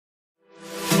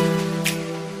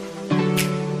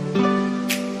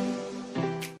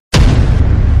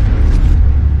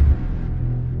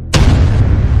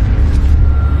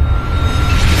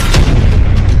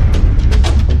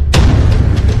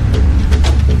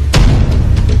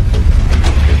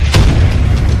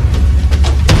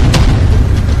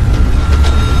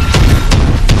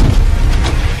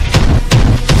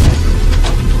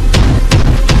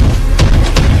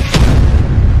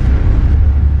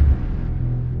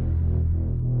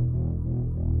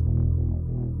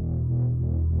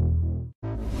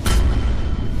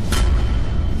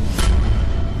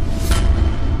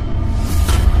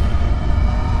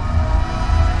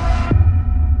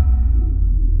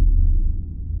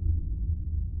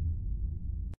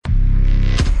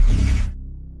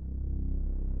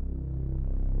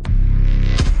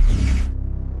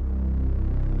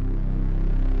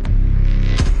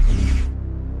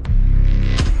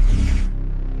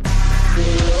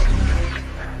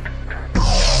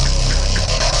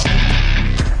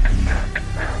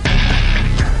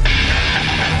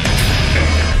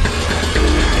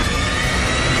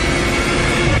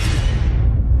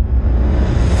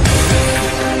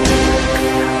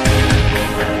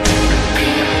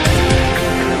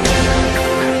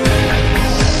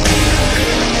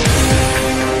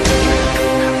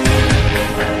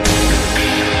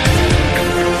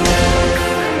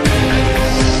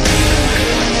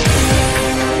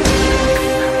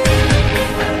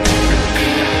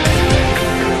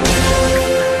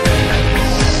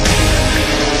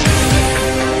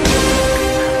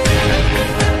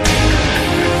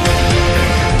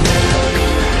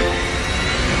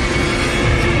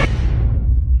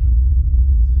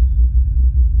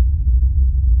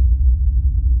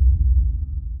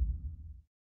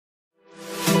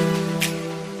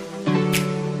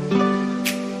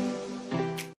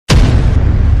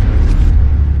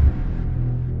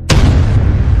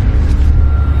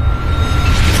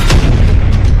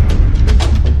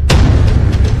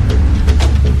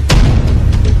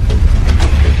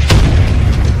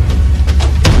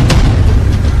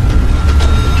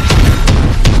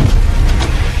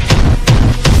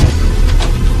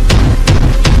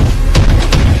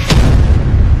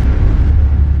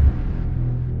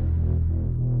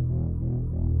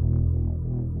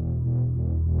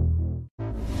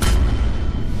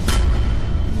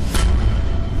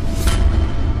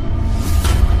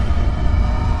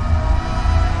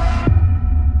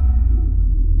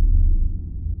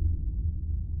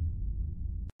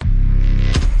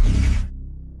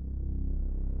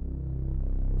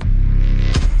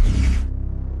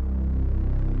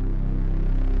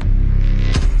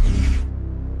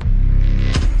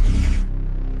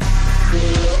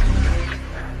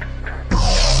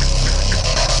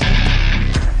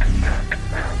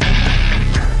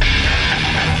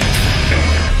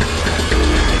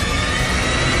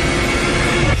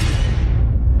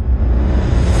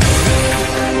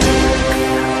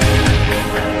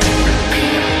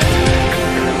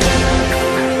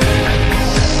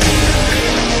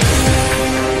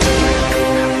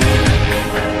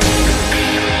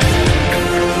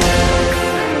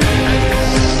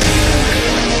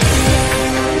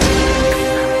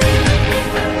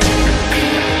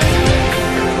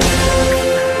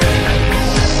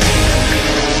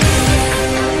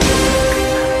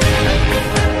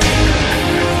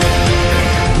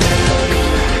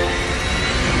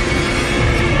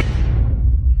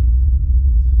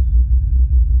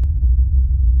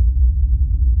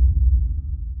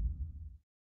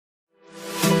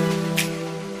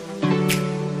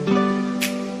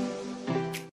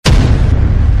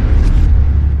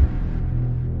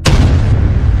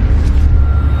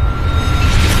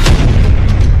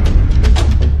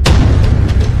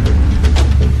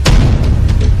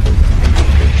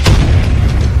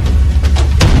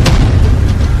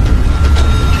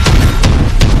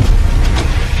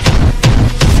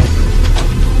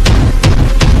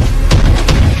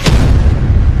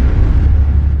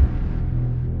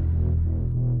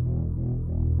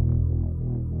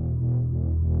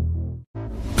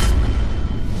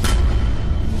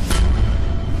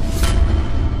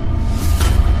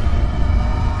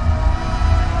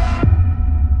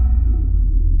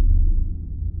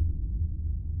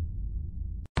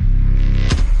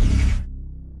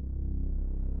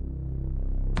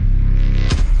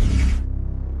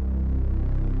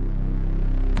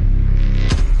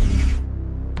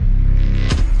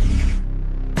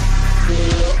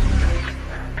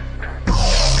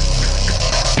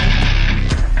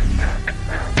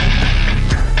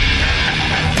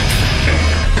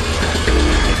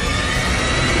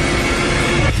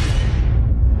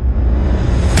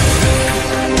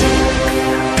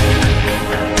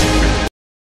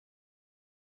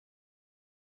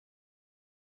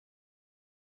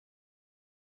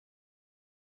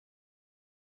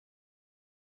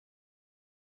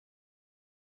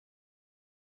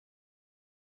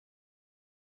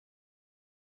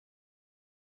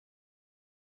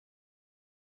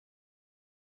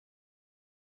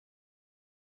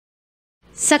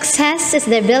Success is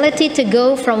the ability to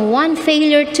go from one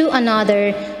failure to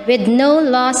another with no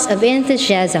loss of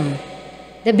enthusiasm.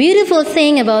 The beautiful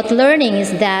thing about learning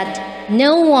is that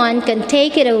no one can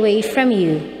take it away from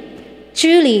you.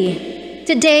 Truly,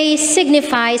 today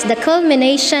signifies the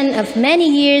culmination of many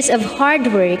years of hard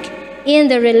work in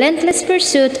the relentless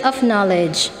pursuit of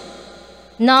knowledge.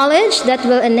 Knowledge that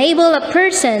will enable a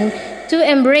person to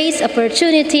embrace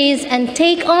opportunities and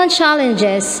take on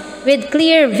challenges with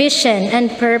clear vision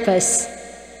and purpose.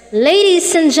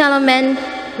 Ladies and gentlemen,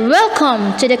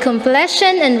 welcome to the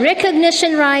completion and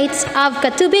recognition rites of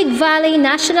Catubig Valley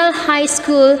National High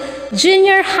School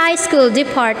Junior High School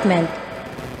Department.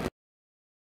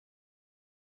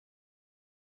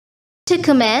 To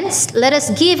commence, let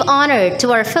us give honor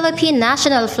to our Philippine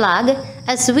national flag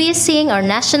as we sing our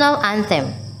national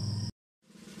anthem.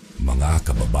 Mga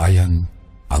kababayan,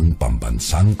 ang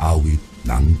pambansang awit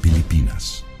ng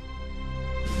Pilipinas.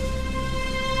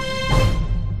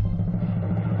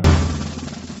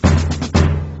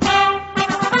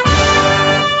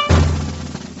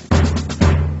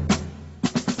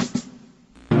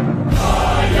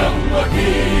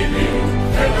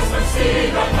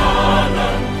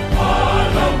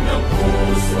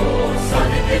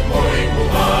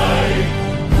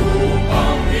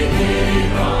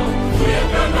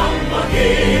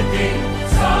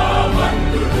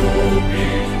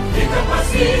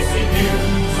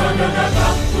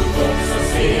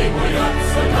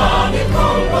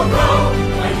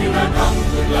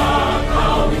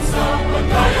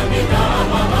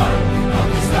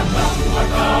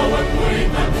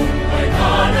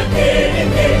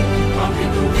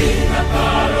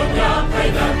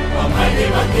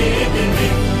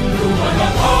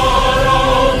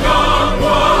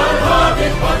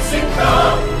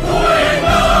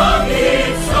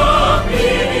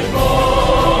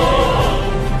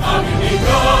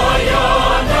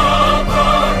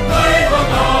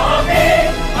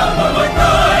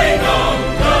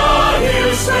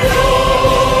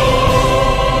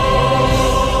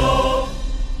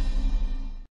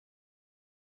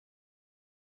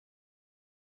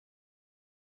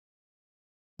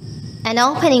 An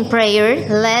opening prayer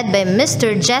led by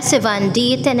Mr. Jessivan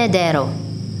D. Tenedero.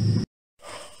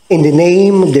 In the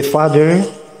name of the Father,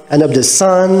 and of the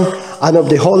Son, and of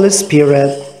the Holy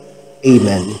Spirit.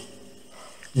 Amen.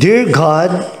 Dear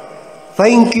God,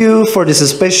 thank you for this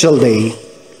special day,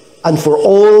 and for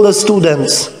all the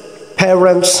students,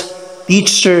 parents,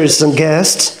 teachers, and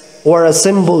guests who are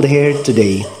assembled here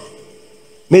today.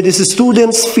 May these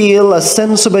students feel a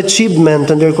sense of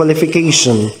achievement and their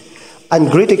qualification, and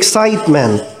great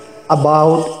excitement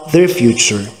about their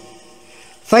future.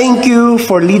 Thank you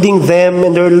for leading them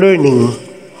in their learning,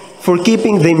 for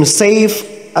keeping them safe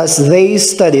as they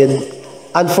studied,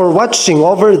 and for watching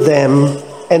over them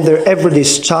and their everyday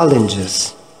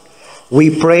challenges.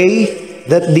 We pray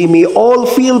that they may all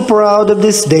feel proud of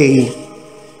this day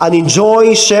and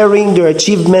enjoy sharing their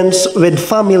achievements with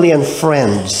family and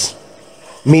friends.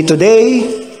 May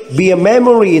today be a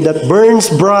memory that burns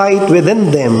bright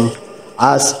within them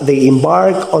as they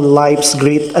embark on life's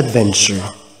great adventure.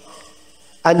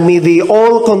 And may they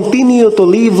all continue to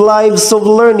live lives of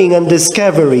learning and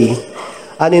discovery,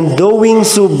 and in doing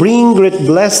so bring great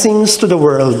blessings to the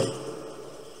world.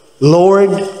 Lord,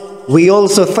 we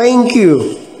also thank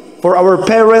you for our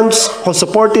parents who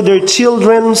supported their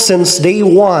children since day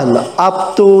one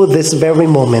up to this very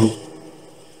moment.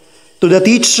 To the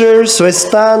teachers who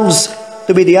stands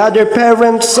to be the other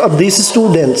parents of these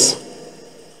students,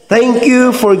 thank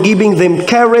you for giving them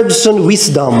courage and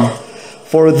wisdom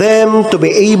for them to be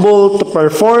able to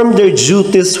perform their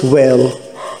duties well.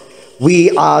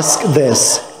 We ask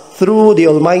this through the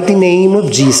almighty name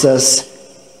of Jesus.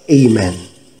 Amen.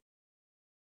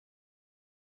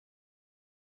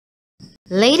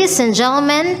 Ladies and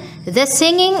gentlemen, the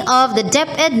singing of the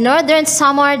DepEd Northern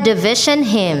Samar Division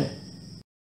Hymn.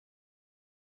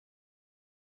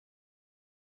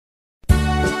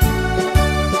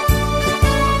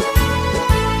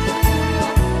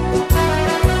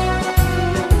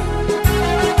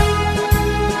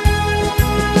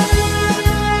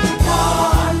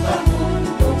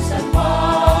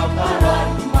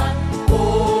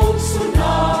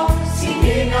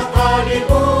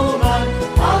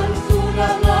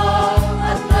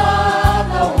 At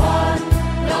natawan,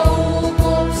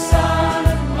 nauukom sa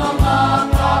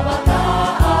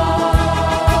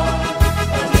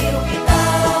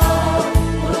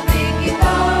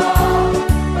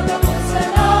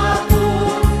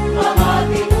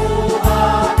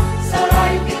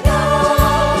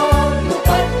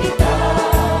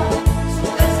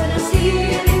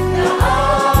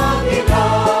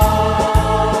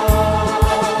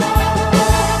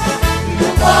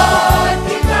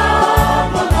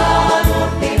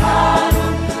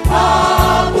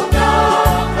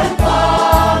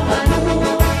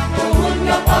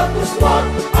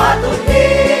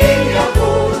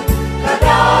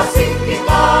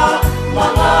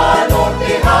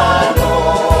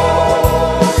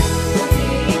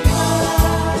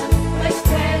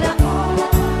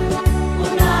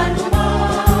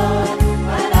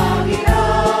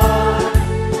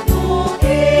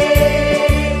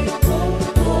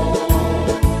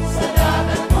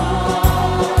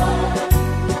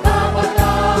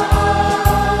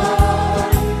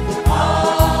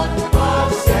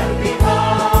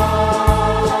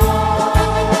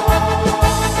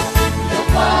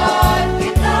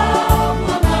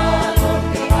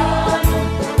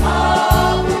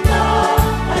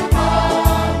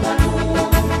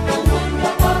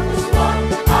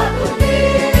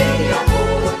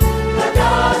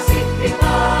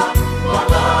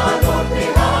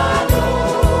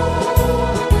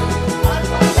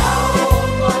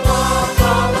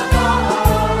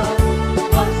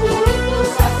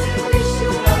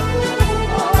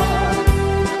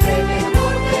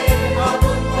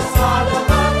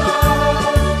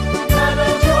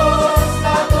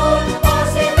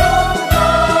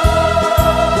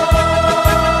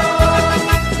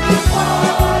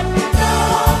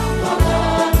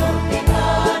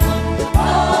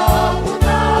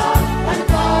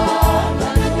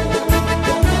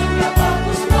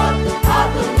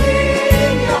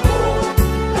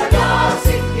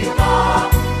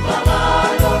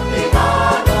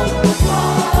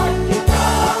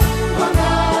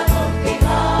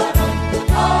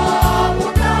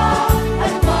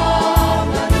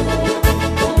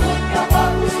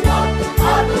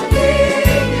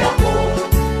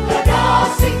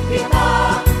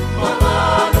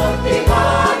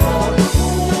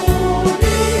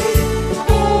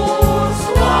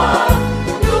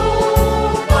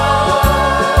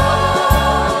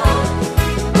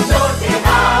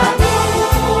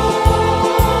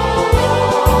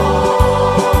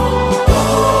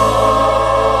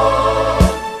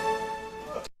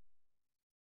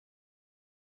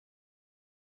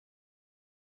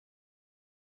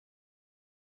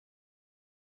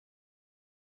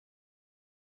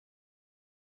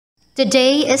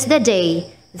Today is the day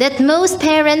that most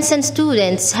parents and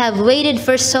students have waited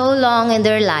for so long in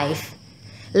their life.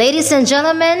 Ladies and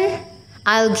gentlemen,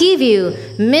 I'll give you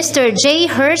Mr. J.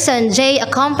 Herson J.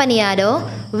 Acompañado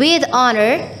with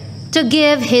honor to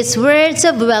give his words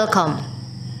of welcome.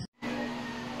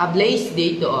 A blessed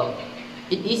day to all.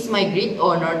 It is my great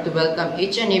honor to welcome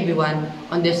each and everyone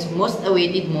on this most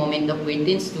awaited moment of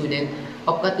waiting student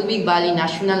of Catubig Valley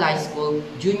National High School,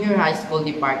 Junior High School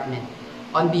Department.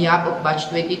 On behalf of Batch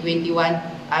 2021,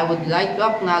 I would like to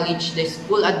acknowledge the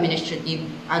school administrative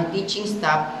and teaching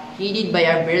staff headed by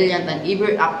our brilliant and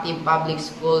ever-active public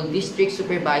school district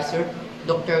supervisor,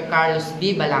 Dr. Carlos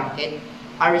B. Balanquet,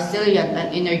 our resilient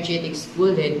and energetic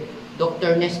school head,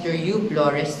 Dr. Nestor U.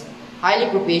 Flores,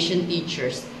 highly proficient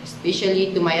teachers,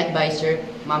 especially to my advisor,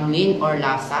 Ma'am Lynn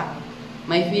Orlasa,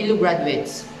 my fellow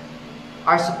graduates,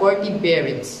 our supportive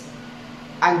parents,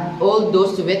 and all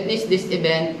those who witnessed this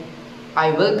event.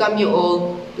 I welcome you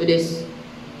all to this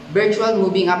virtual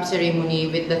moving up ceremony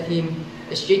with the theme,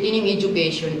 Strengthening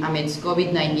Education Amidst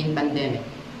COVID-19 Pandemic.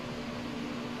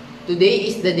 Today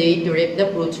is the day to reap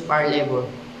the fruits of our labor.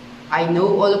 I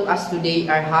know all of us today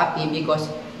are happy because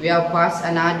we have passed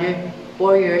another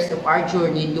 4 years of our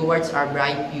journey towards our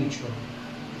bright future.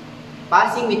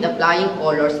 Passing with the flying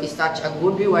colors is such a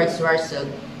good reward to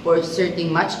ourselves for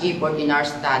exerting much effort in our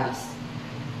studies,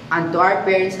 and to our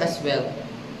parents as well,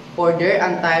 for their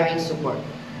untiring support.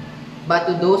 But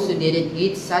to those who didn't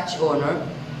get such honor,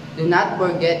 do not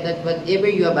forget that whatever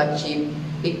you have achieved,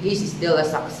 it is still a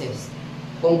success.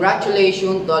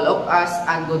 Congratulations to all of us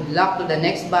and good luck to the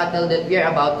next battle that we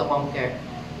are about to conquer.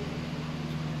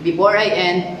 Before I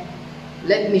end,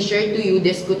 let me share to you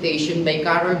this quotation by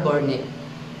Carol Burnett.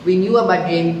 When you have a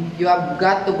dream, you have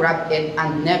got to grab it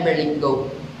and never let go.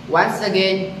 Once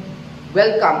again,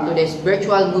 welcome to this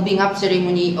virtual moving up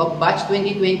ceremony of Batch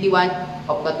 2021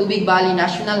 of Catubig Valley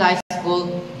National High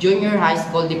School, Junior High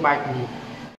School Department.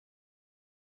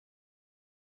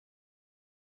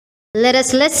 Let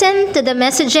us listen to the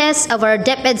messages of our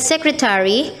DepEd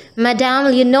Secretary, Madam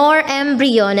Leonor M.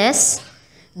 Briones,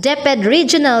 DepEd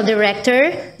Regional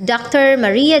Director, Dr.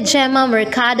 Maria Gemma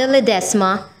Mercado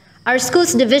Ledesma, our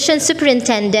Schools Division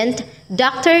Superintendent,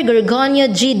 Dr.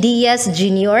 Gorgonio G. Diaz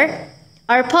Jr.,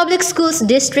 our Public Schools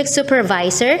District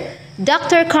Supervisor,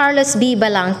 Dr. Carlos B.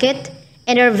 Balanquet,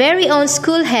 and our very own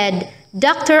school head,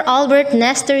 Dr. Albert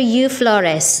Nestor U.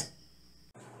 Flores.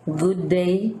 Good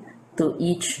day to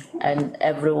each and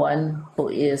everyone who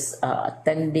is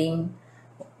attending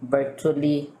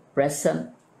virtually present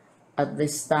at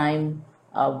this time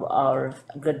of our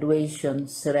graduation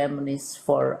ceremonies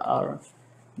for our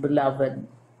beloved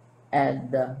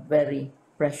and very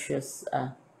precious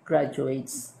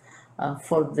graduates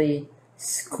for the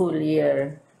school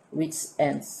year which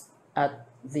ends at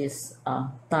this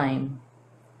time.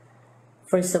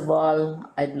 First of all,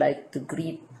 I'd like to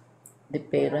greet the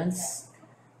parents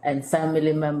and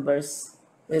family members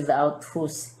without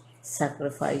whose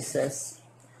sacrifices,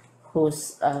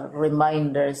 whose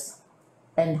reminders,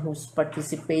 and whose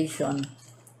participation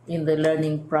in the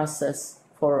learning process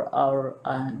for our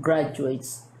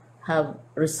graduates have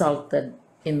resulted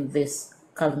in this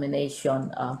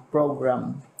culmination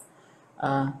program.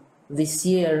 This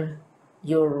year,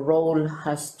 your role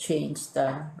has changed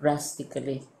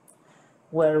drastically,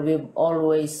 where we've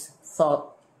always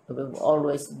thought, we've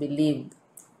always believed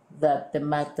that the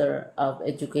matter of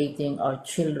educating our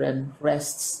children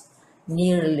rests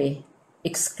nearly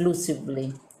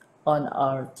exclusively on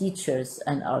our teachers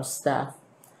and our staff.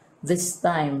 This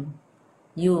time,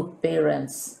 you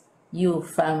parents, you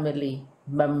family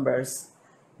members,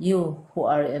 you who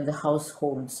are in the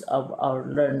households of our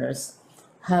learners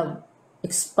have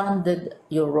expanded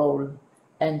your role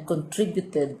and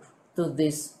contributed to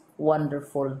this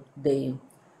wonderful day,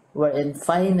 wherein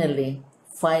finally,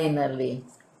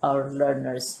 our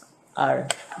learners are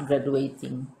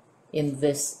graduating in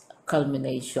this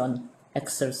culmination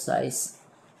exercise.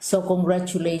 So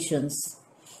congratulations,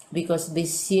 because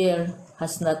this year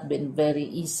has not been very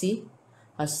easy,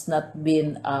 has not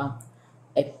been a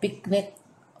picnic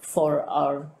for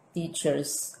our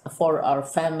teachers, for our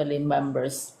family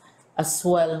members, as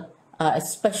well,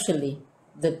 especially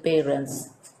the parents,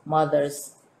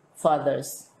 mothers,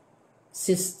 fathers,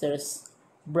 sisters,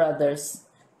 brothers,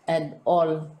 and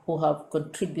all who have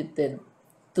contributed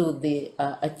to the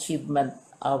achievement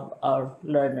of our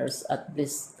learners at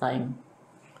this time.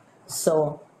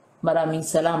 So, maraming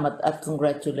salamat at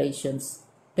congratulations,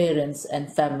 parents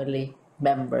and family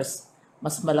members.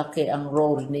 Mas malaki ang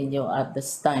role ninyo at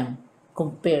this time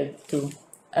compared to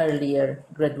earlier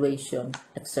graduation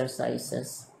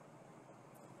exercises.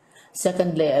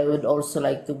 Secondly, I would also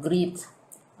like to greet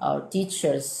our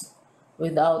teachers,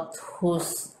 without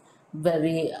whose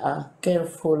very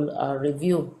careful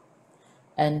review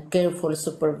and careful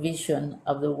supervision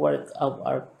of the work of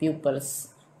our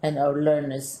pupils and our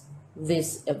learners,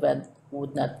 this event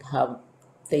would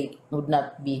would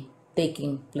not be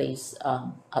taking place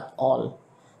at all.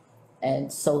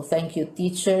 And so thank you,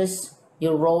 teachers.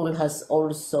 Your role has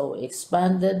also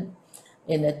expanded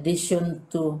in addition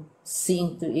to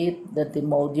seeing to it that the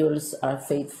modules are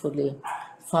faithfully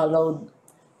followed,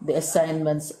 the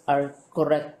assignments are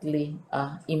correctly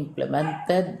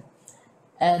implemented,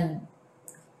 and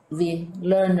the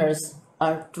learners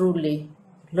are truly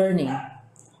learning.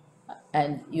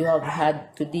 And you have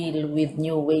had to deal with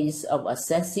new ways of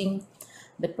assessing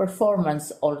the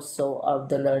performance also of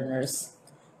the learners.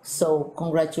 So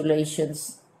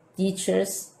congratulations,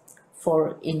 teachers,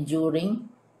 for enduring,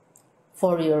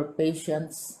 for your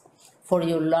patience, for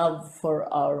your love for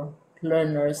our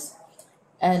learners,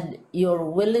 and your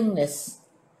willingness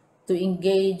to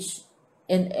engage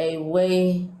in a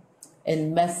way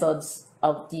and methods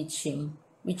of teaching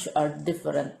which are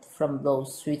different from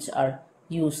those which are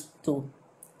used to.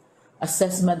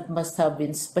 Assessment must have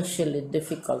been especially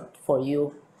difficult for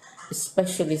you,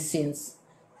 especially since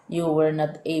you were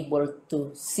not able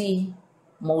to see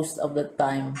most of the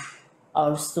time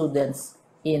our students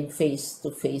in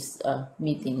face-to-face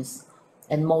meetings,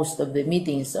 and most of the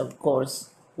meetings, of course,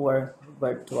 were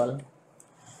virtual.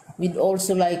 We'd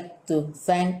also like to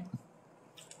thank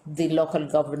the local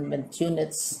government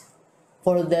units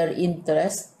for their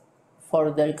interest,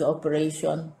 for their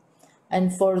cooperation,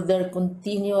 and for their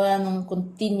continuing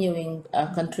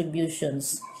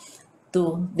contributions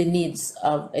to the needs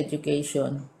of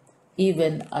education,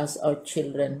 even as our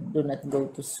children do not go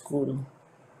to school.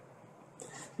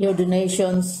 Your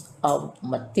donations of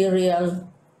material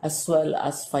as well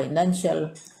as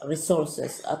financial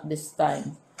resources at this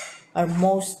time are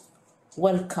most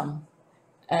welcome,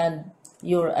 and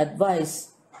your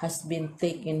advice has been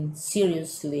taken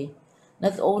seriously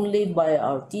not only by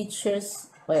our teachers,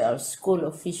 by our school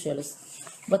officials,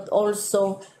 but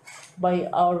also by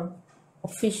our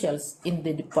officials in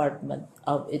the Department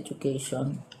of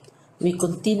Education. We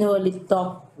continually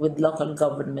talk with local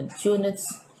government units,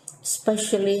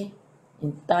 especially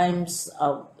in times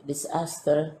of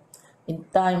disaster, in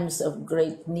times of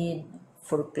great need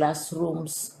for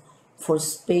classrooms, for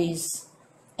space,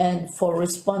 and for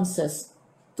responses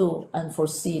to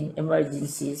unforeseen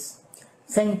emergencies.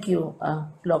 Thank you,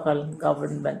 local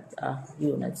government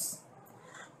units.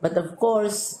 But of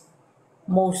course,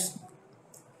 most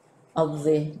of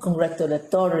the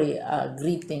congratulatory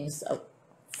greetings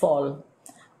fall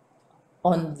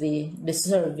on the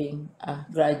deserving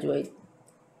graduate.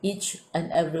 Each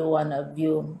and every one of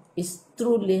you is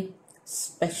truly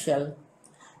special.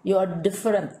 You are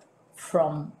different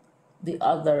from the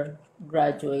other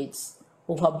graduates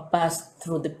who have passed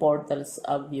through the portals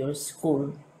of your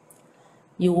school.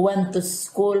 You went to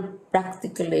school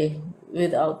practically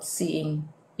without seeing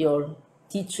your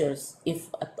teachers, if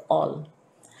at all.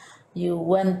 You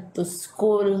went to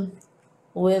school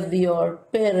with your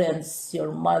parents,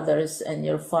 your mothers and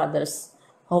your fathers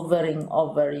hovering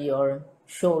over your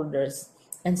shoulders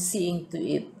and seeing to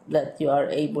it that you are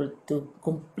able to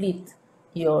complete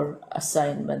your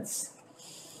assignments.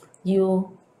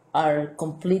 You are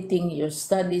completing your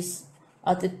studies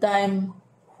at a time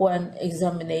when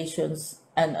examinations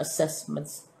and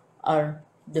assessments are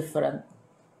different.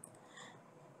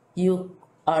 You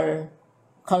are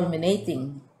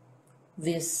culminating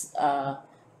these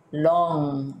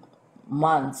long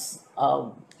months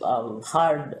of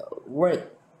hard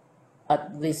work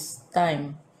at this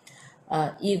time,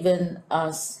 even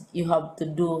as you have to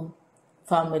do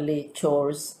family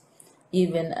chores,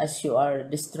 even as you are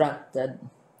distracted,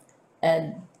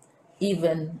 and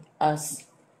even as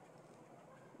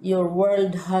your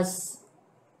world has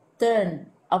turned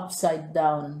upside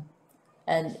down,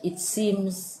 and it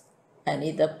seems and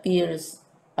it appears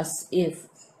as if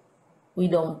we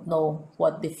don't know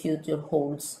what the future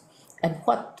holds and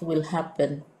what will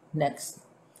happen next.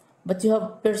 But you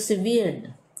have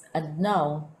persevered, and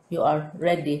now you are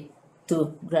ready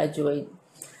to graduate.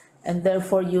 And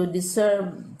therefore, you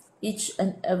deserve each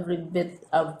and every bit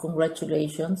of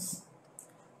congratulations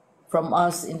from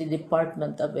us in the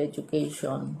Department of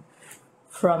Education,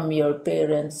 from your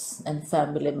parents and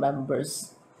family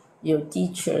members, your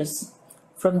teachers,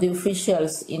 from the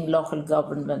officials in local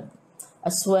government,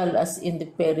 as well as in the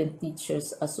parent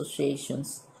teachers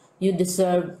associations. You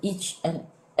deserve each and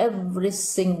every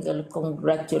single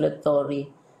congratulatory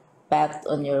pat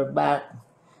on your back,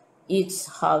 each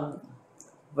hug,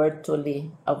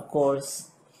 virtually, of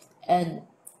course, and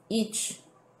each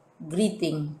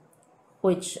greeting,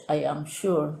 which I am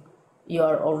sure you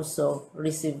are also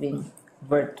receiving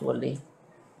virtually.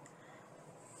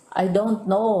 I don't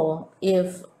know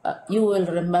if you will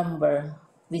remember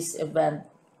this event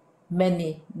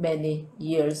many, many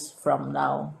years from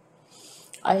now.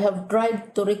 I have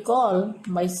tried to recall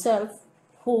myself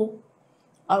who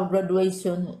our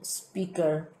graduation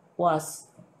speaker was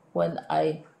when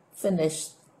I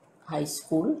finished high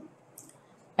school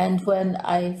and when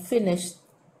I finished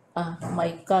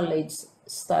my college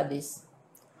studies.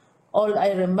 All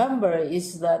I remember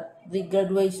is that the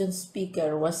graduation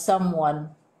speaker was someone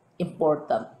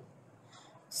important,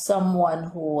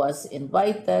 someone who was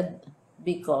invited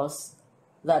because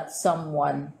that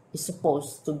someone is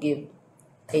supposed to give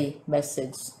a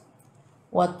message.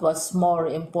 What was more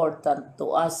important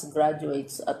to us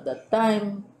graduates at that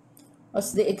time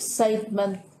was the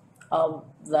excitement of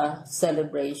the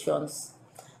celebrations,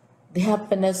 the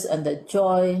happiness and the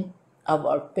joy of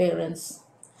our parents,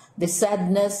 the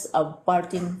sadness of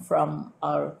parting from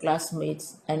our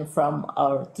classmates and from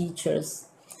our teachers,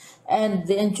 and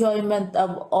the enjoyment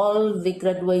of all the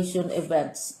graduation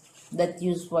events that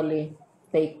usually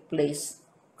take place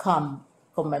come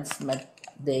commencement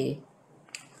day.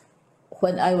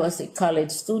 When I was a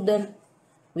college student,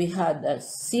 we had a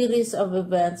series of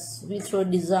events which were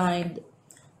designed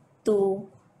to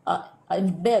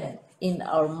embed in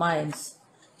our minds,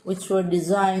 which were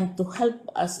designed to help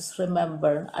us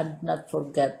remember and not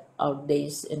forget our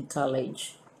days in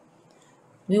college.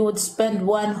 We would spend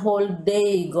one whole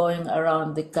day going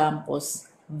around the campus,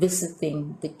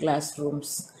 visiting the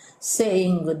classrooms,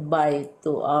 saying goodbye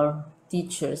to our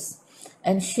teachers,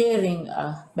 and sharing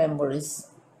memories.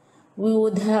 We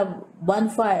would have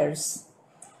bonfires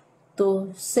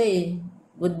to say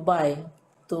goodbye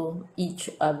to each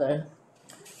other.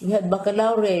 We had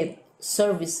baccalaureate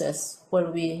services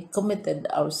where we committed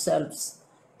ourselves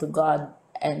to God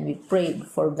and we prayed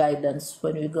for guidance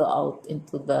when we go out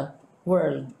into the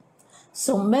world.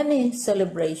 So many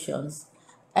celebrations,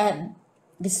 and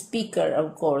the speaker,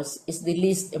 of course, is the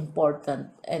least important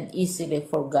and easily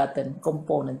forgotten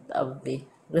component of the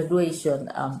graduation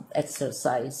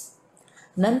exercise.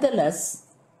 Nonetheless,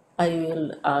 I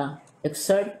will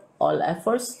exert all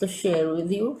efforts to share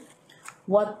with you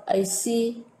what I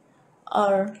see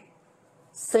are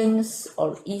things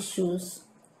or issues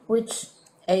which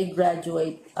a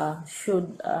graduate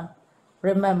should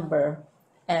remember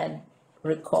and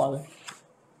recall.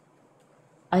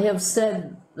 I have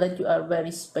said that you are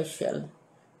very special.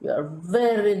 You are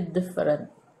very different.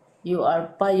 You are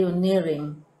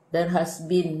pioneering. There has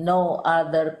been no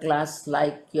other class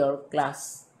like your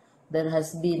class. There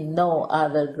has been no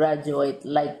other graduate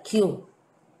like you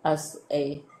as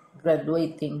a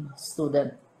graduating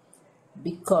student,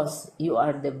 because you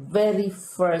are the very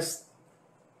first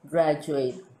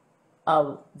graduate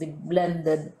of the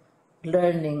blended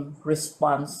learning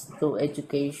response to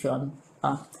education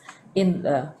in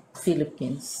the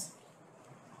Philippines.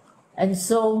 And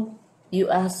so you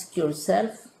ask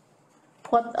yourself,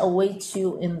 what awaits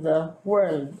you in the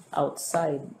world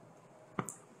outside?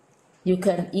 You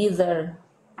can either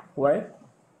work,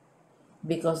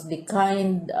 because the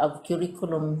kind of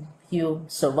curriculum you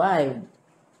survived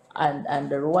and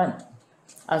underwent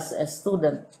as a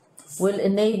student will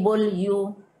enable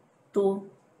you to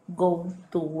go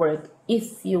to work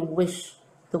if you wish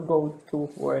to go to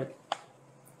work.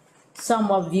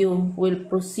 Some of you will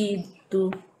proceed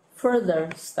to further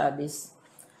studies,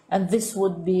 and this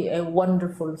would be a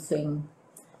wonderful thing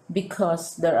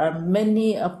because there are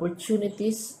many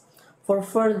opportunities for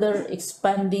further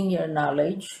expanding your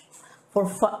knowledge, for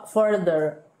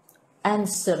further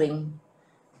answering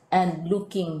and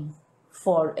looking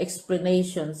for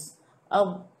explanations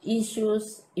of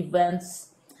issues, events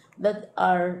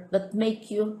that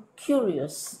make you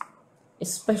curious,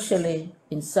 especially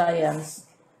in science,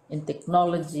 in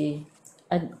technology,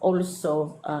 and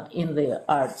also in the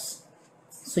arts.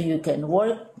 So you can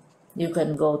work, you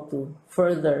can go to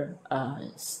further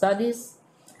studies,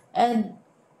 and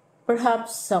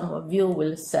perhaps some of you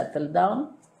will settle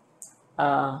down,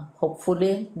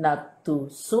 hopefully not too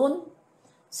soon,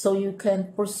 so you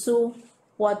can pursue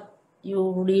what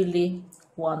you really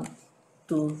want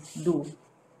to do.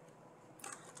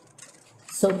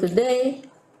 So today,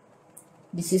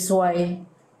 this is why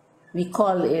we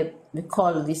call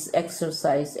this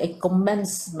exercise a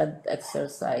commencement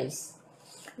exercise.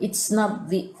 It's not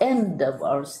the end of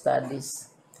our studies.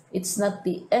 It's not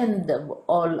the end of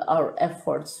all our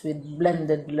efforts with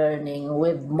blended learning,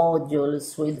 with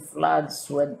modules, with floods,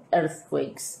 with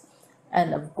earthquakes,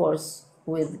 and of course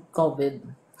with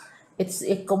COVID. It's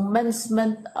a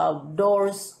commencement of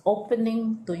doors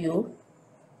opening to you.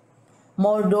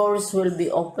 More doors will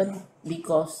be opened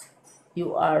because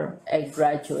you are a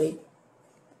graduate.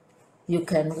 You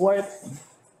can work,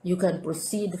 you can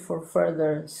proceed for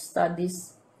further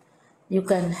studies, you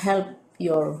can help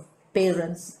your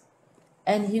parents,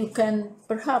 and you can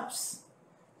perhaps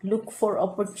look for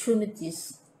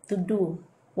opportunities to do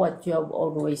what you have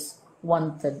always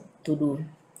wanted to do,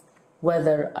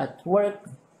 whether at work,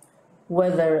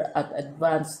 whether at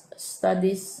advanced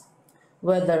studies,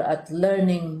 whether at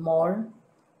learning more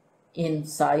in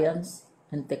science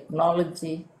and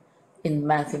technology, in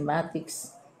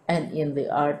mathematics, and in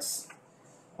the arts.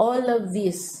 All of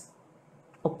these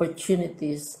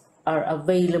opportunities are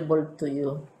available to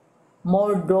you.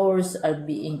 More doors are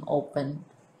being opened.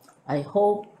 I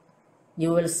hope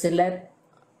you will select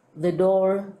the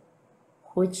door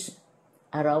which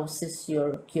arouses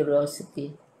your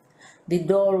curiosity, the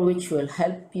door which will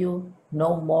help you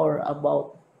know more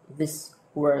about this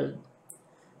world,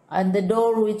 and the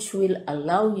door which will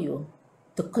allow you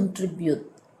to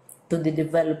contribute to the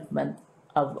development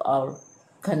of our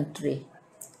country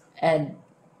and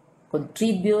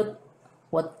contribute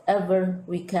whatever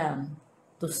we can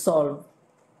to solve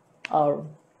our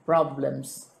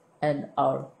problems and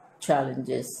our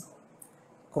challenges.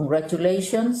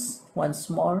 Congratulations once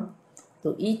more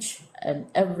to each and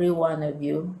every one of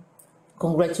you.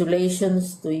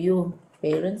 Congratulations to you,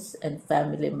 parents and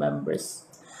family members.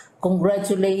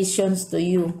 Congratulations to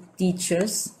you,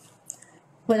 teachers.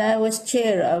 When I was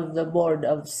chair of the board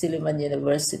of Silliman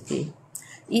University,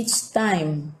 each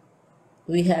time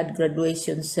we had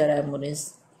graduation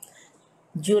ceremonies,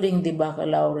 during the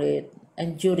baccalaureate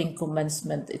and during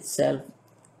commencement itself,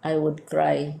 I would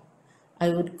cry. I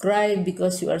would cry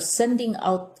because you are sending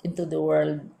out into the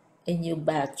world a new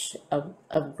batch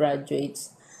of graduates,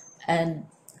 and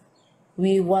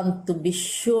we want to be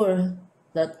sure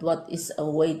that what is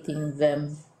awaiting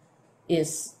them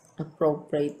is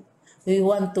appropriate. We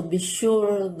want to be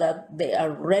sure that they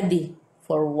are ready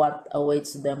for what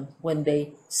awaits them when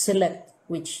they select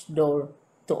which door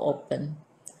to open.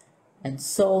 And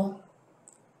so,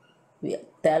 we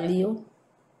tell you,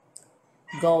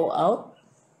 go out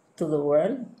to the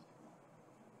world,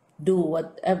 do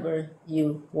whatever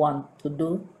you want to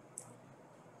do.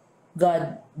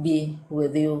 God be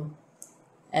with you,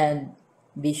 and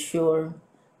be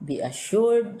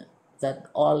assured that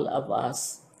all of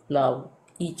us love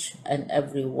each and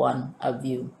every one of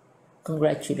you.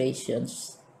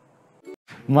 Congratulations.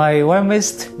 My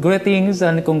warmest greetings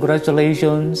and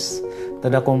congratulations to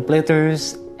the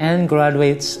completers and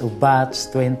graduates of Batch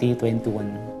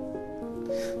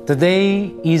 2021.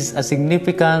 Today is a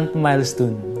significant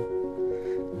milestone.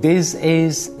 This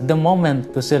is the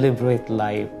moment to celebrate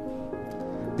life.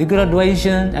 The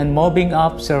graduation and moving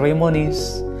up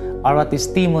ceremonies are a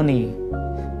testimony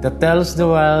that tells the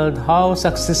world how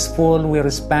successful we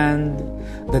respond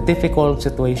the difficult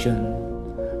situation,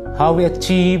 how we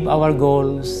achieve our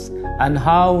goals, and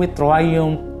how we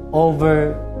triumph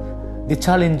over the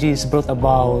challenges brought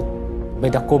about by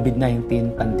the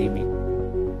COVID-19 pandemic.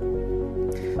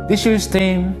 This year's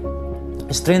theme,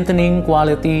 Strengthening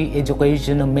Quality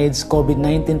Education Amidst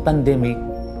COVID-19 Pandemic,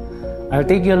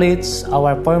 articulates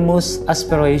our foremost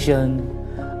aspiration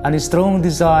and a strong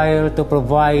desire to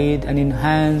provide and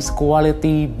enhance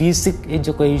quality basic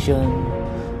education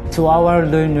to our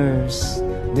learners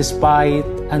despite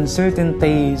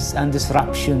uncertainties and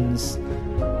disruptions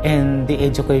in the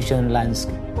education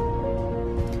landscape.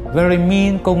 We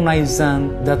remain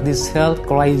cognizant that this health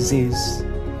crisis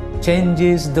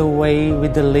changes the way we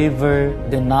deliver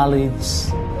the knowledge,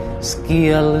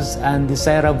 skills, and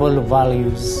desirable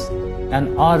values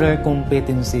and other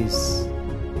competencies,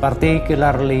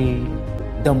 particularly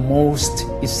the most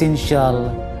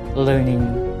essential learning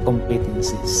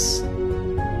competencies.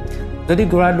 To the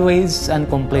graduates and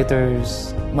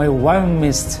completers, my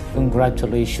warmest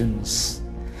congratulations.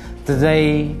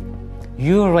 Today,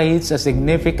 you reached a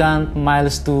significant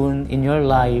milestone in your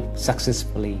life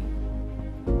successfully.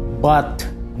 But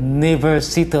never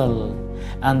settle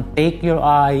and take your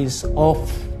eyes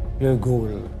off your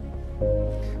goal.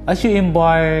 As you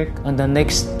embark on the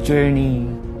next journey,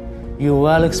 you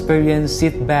will experience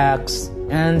setbacks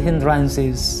and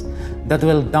hindrances that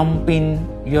will dampen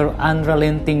your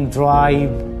unrelenting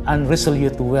drive and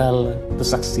resolute will to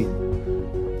succeed.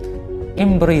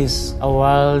 Embrace a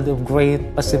world of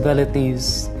great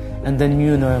possibilities and the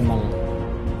new normal.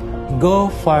 Go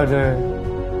further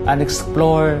and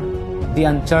explore the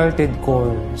uncharted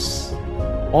course.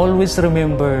 Always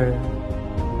remember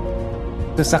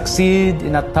to succeed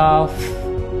in a tough,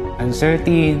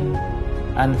 uncertain,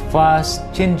 and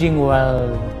fast-changing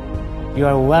world, you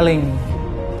are willing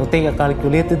to take a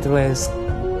calculated risk,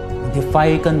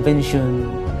 defy convention,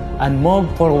 and move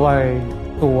forward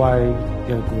toward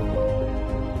your goal.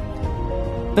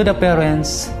 To the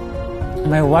parents,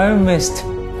 my warmest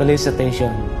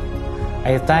felicitation.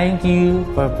 I thank you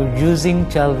for producing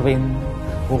children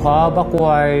who have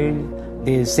acquired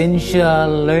the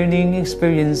essential learning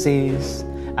experiences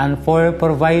and for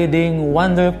providing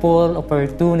wonderful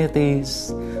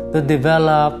opportunities to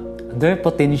develop their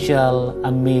potential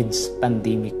amidst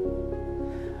pandemic.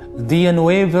 The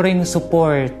unwavering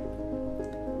support,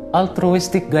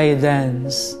 altruistic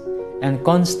guidance, and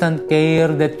constant care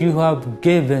that you have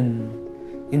given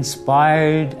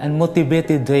inspired and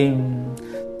motivated them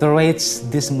to reach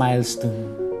this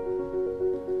milestone.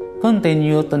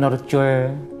 Continue to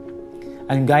nurture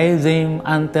and guide them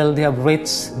until they have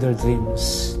reached their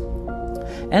dreams.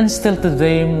 Instill to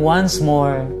them once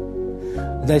more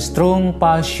the strong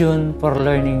passion for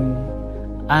learning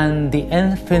and the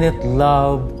infinite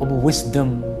love of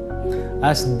wisdom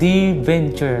as they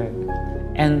venture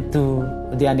into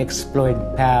the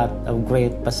unexplored path of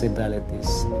great possibilities.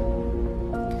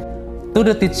 To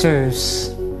the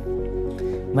teachers,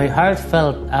 my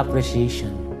heartfelt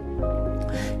appreciation.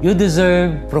 You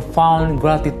deserve profound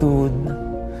gratitude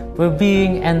for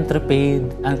being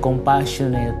intrepid and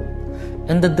compassionate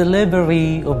in the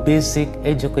delivery of basic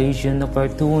education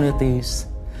opportunities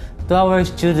to our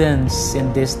students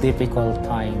in this difficult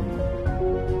time.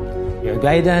 Your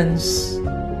guidance,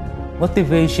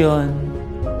 motivation,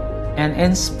 and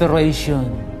inspiration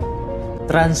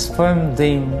transform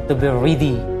them to be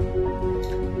ready,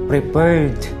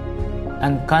 prepared,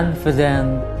 and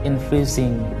confident in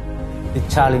facing the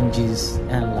challenges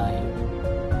in life.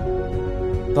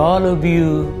 To all of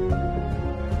you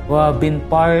who have been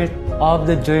part of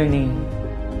the journey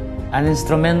and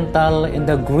instrumental in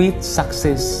the great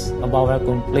success of our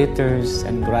completers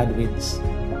and graduates,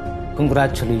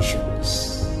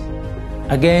 congratulations.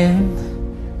 Again,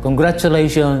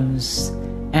 congratulations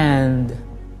and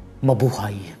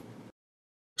mabuhay.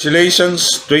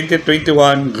 Congratulations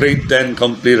 2021 Grade 10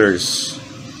 completers.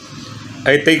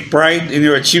 I take pride in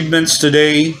your achievements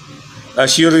today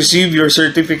as you receive your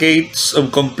certificates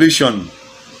of completion,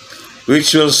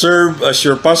 which will serve as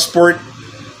your passport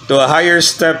to a higher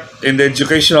step in the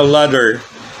educational ladder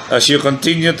as you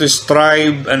continue to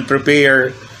strive and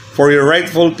prepare for your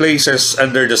rightful places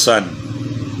under the sun.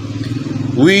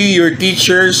 We, your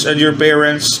teachers and your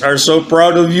parents, are so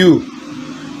proud of you,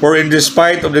 for in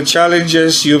despite of the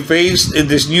challenges you faced in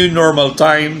this new normal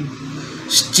time,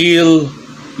 still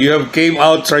you have came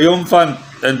out triumphant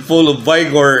and full of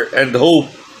vigor and hope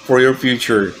for your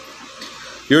future.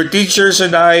 Your teachers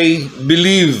and I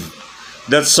believe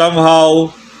that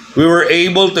somehow we were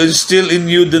able to instill in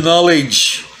you the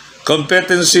knowledge,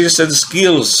 competencies, and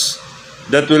skills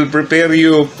that will prepare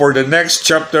you for the next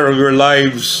chapter of your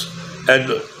lives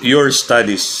and your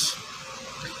studies.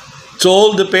 To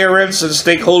all the parents and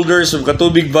stakeholders of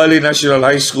Catubig Valley National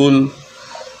High School,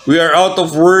 we are out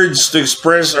of words to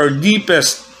express our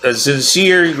deepest and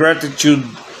sincere gratitude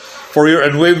for your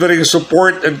unwavering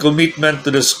support and commitment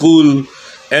to the school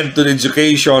and to the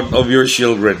education of your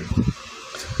children.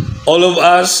 All of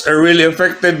us are really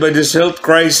affected by this health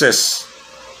crisis,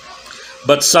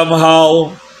 but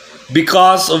somehow,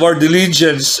 because of our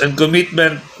diligence and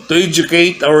commitment to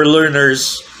educate our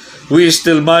learners, we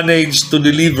still manage to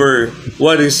deliver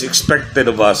what is expected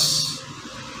of us.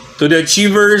 To the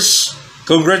achievers,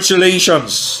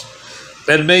 congratulations,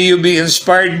 and may you be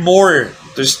inspired more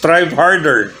to strive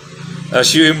harder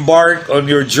as you embark on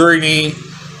your journey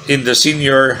in the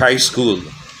senior high school.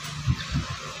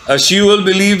 As you will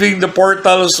be leaving the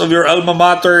portals of your alma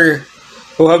mater,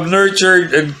 who have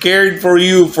nurtured and cared for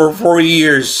you for 4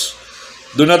 years,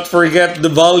 do not forget the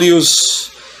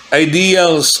values,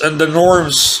 ideals, and the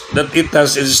norms that it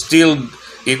has instilled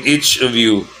in each of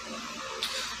you.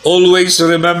 Always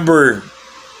remember,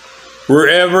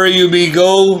 wherever you may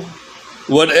go,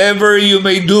 whatever you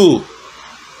may do,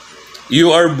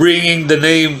 you are bringing the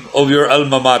name of your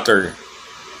alma mater.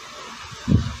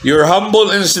 Your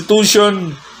humble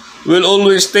institution will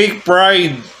always take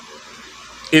pride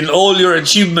in all your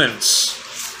achievements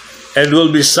and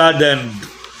will be saddened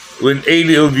when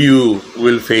any of you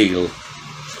will fail.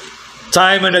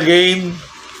 Time and again,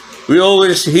 we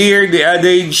always hear the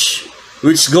adage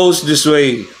which goes this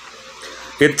way: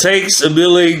 it takes a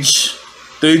village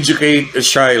to educate a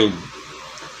child.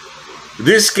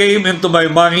 This came into my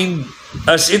mind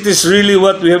as it is really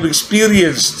what we have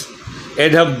experienced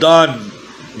and have done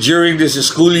during this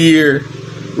school year,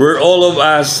 where all of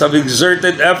us have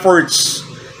exerted efforts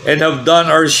and have done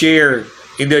our share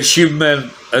in the achievement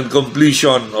and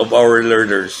completion of our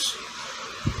learners.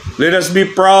 Let us be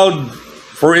proud,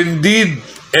 for indeed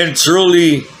and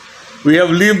truly we have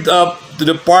lived up to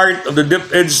the part of the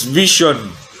DepEd's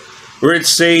vision where it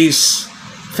says,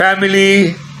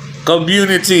 family,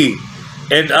 community,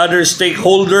 and other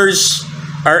stakeholders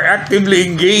are actively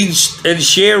engaged and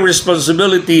share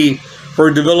responsibility for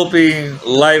developing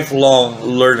lifelong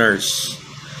learners.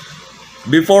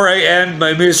 Before I end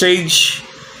my message,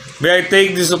 may I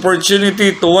take this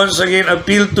opportunity to once again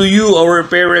appeal to you, our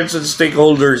parents and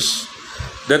stakeholders,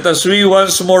 that as we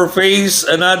once more face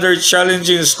another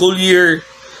challenging school year,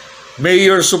 may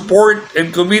your support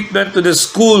and commitment to the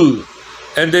school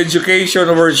and the education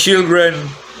of our children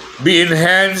be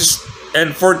enhanced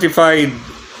and fortified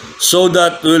so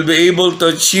that we'll be able to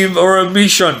achieve our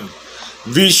mission,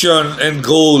 vision, and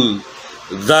goal,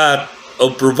 that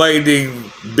of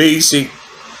providing basic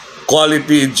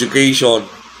quality education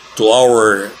to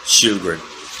our children.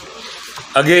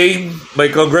 Again, my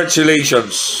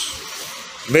congratulations.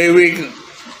 May we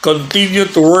continue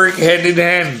to work hand in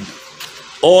hand,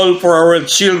 all for our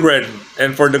children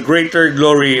and for the greater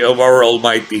glory of our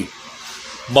Almighty.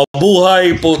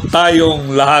 Mabuhay po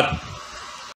tayong lahat.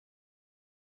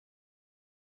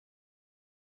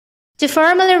 To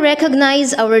formally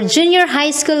recognize our junior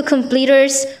high school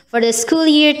completers for the school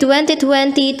year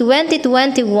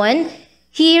 2020-2021,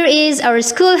 here is our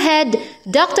school head,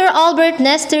 Dr. Albert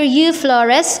Nestor U.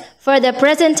 Flores, for the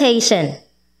presentation.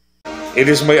 It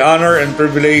is my honor and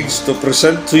privilege to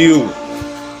present to you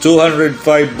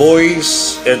 205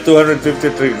 boys and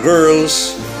 253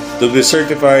 girls to be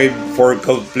certified for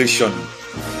completion.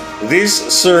 These,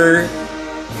 sir,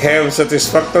 have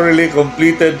satisfactorily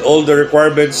completed all the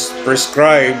requirements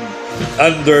prescribed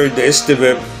under the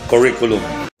STVEP curriculum.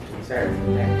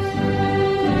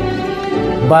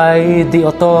 By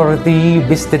the authority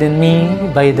vested in me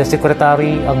by the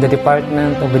Secretary of the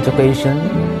Department of Education,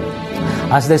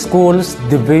 as the school's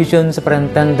division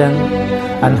superintendent,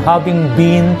 and having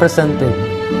been presented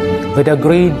by the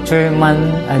grade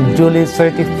chairman and duly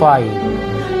certified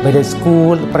by the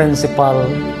school principal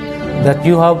that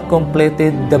you have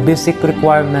completed the basic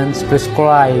requirements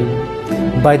prescribed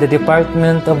by the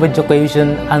Department of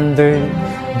Education under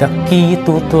the Key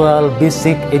to 12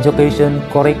 Basic Education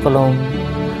Curriculum,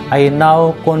 I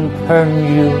now confirm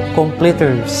you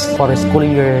completers for school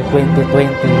year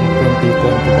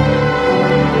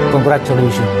 2020-2021.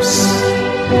 Congratulations.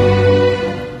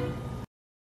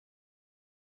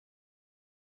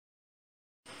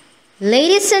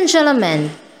 Ladies and gentlemen,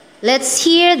 let's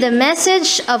hear the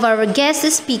message of our guest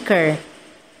speaker,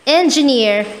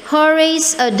 Engineer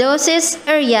Horace Odosis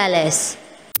Ariales.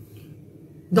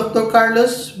 Dr.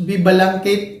 Carlos B.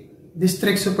 Balangkit,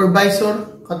 District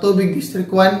Supervisor, Catubig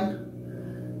District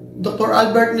 1. Dr.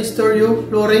 Albert Nestor U.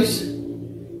 Flores,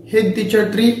 Head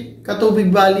Teacher 3,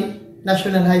 Catubig Valley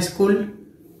National High School.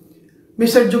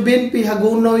 Mr. Jubin P.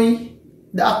 Hagunoy,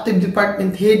 the Active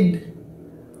Department Head.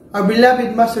 Our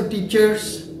beloved Master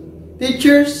Teachers,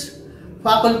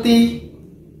 faculty,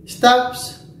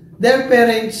 staffs, their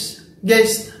parents,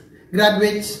 guests,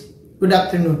 graduates, good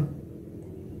afternoon.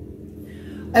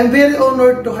 I'm very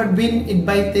honored to have been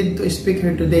invited to speak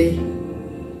here today,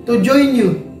 to join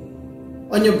you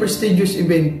on your prestigious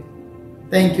event.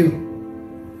 Thank you.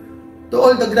 To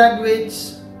all the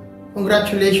graduates,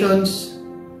 congratulations,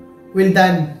 well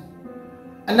done.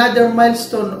 Another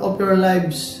milestone of your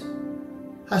lives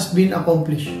has been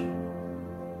accomplished.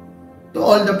 To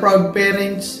all the proud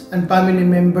parents and family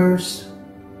members,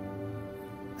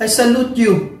 I salute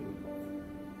you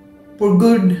for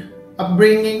good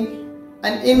upbringing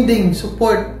and ending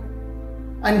support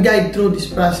and guide through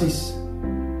this process.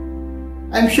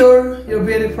 I'm sure you're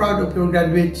very proud of your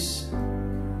graduates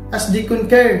as they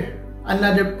conquer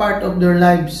another part of their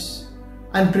lives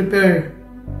and prepare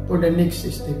for the next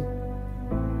step.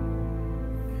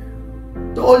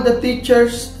 To all the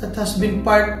teachers that has been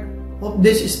part of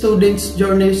these students'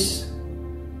 journeys,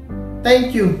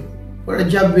 thank you for a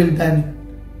job well done.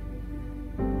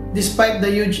 Despite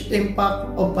the huge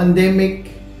impact of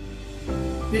pandemic,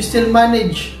 you still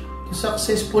manage to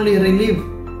successfully relieve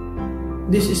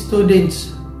these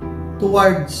students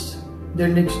towards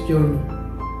their next journey.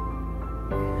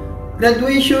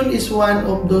 Graduation is one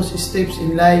of those steps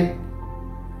in life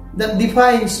that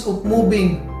defines of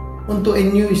moving onto a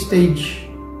new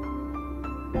stage.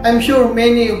 I'm sure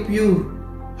many of you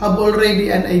have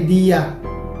already an idea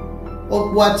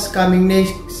of what's coming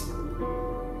next.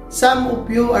 Some of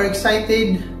you are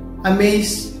excited,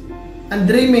 amazed, and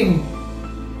dreaming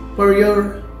for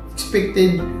your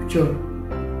expected future.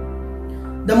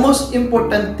 The most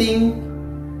important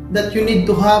thing that you need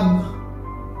to have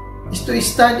is to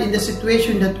stand in the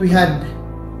situation that we had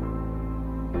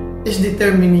is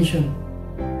determination.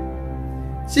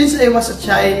 Since I was a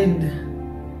child,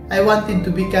 I wanted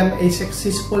to become a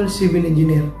successful civil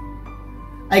engineer.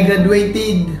 I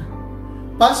graduated,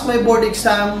 passed my board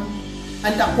exam,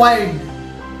 and acquired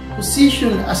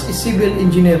position as a civil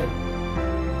engineer.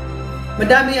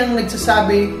 Madami ang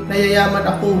nagsasabi na yayaman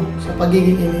ako sa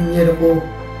pagiging engineer ko.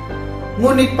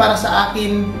 Ngunit para sa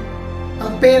akin,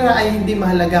 ang pera ay hindi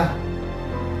mahalaga,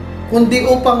 kundi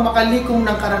upang makalikom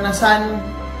ng karanasan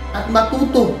at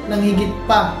matuto ng higit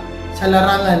pa sa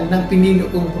larangan ng pinili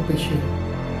kong profesyon.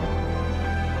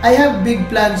 I have big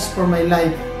plans for my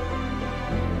life.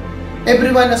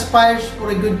 Everyone aspires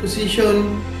for a good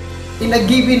position in a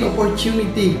given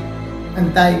opportunity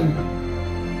and time.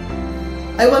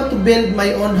 I want to build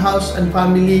my own house and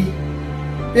family,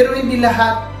 pero hindi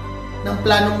lahat ng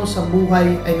plano mo sa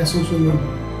buhay ay nasusunod.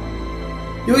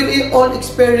 You will all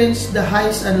experience the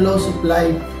highs and lows of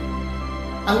life.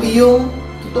 Ang iyong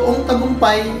totoong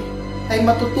tagumpay ay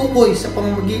matutukoy sa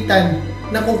pamamagitan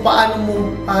na kung paano mo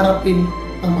harapin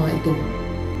ang mga ito.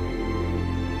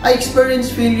 I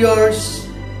experienced failures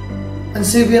and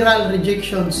several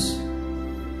rejections,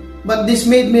 but this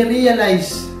made me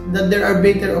realize that there are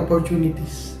better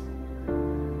opportunities,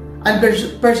 and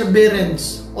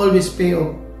perseverance always pay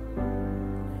off.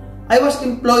 I was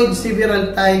employed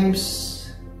several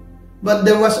times, but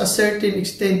there was a certain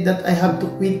extent that I have to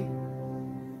quit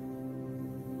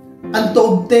and to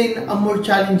obtain a more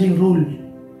challenging role.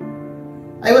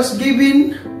 I was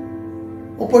given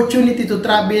opportunity to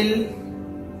travel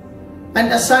and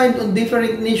assigned on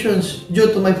different nations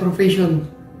due to my profession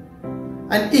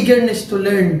and eagerness to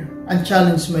learn and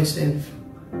challenge myself.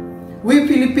 We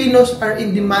Filipinos are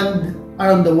in demand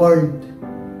around the world.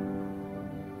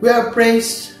 We are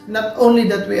praised not only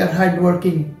that we are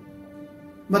hardworking,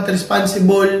 but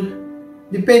responsible,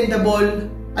 dependable,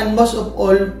 and most of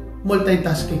all,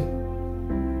 multitasking.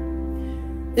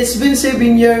 It's been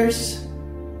 7 years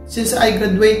since I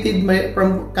graduated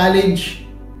from college,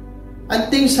 and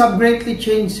things have greatly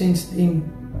changed since then.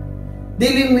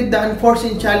 Dealing with the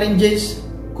unforeseen challenges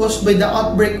caused by the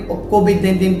outbreak of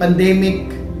COVID-19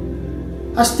 pandemic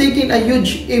has taken a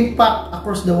huge impact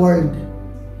across the world.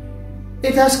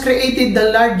 It has created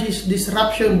the largest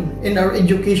disruption in our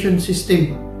education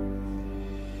system.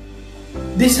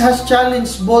 This has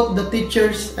challenged both the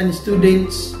teachers and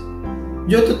students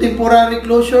due to temporary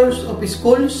closures of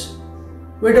schools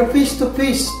where the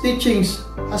face-to-face teachings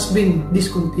has been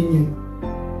discontinued.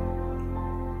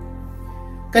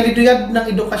 Kalidad ng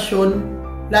edukasyon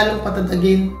lalong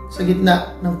patatagin sa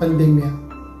gitna ng pandemya.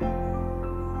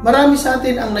 Marami sa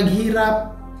atin ang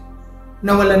naghirap,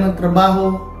 nawalan ng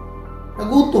trabaho,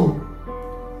 nagutom,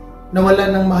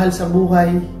 nawalan ng mahal sa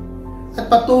buhay,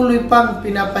 at patuloy pang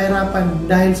pinapahirapan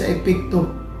dahil sa epekto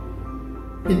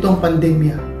nitong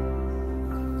pandemya.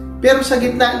 Pero sa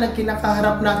gitna ng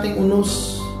kinakaharap nating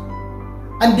unos,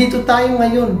 andito tayo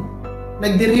ngayon,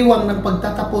 nagdiriwang ng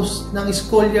pagtatapos ng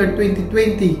school year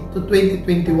 2020 to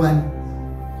 2021.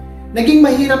 Naging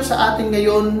mahirap sa atin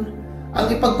ngayon ang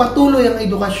ipagpatuloy ang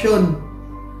edukasyon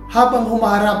habang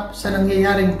humaharap sa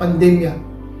nangyayaring pandemya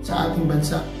sa ating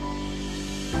bansa.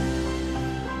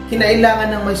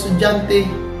 Kinailangan ng mga estudyante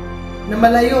na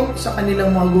malayo sa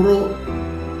kanilang mga guro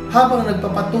habang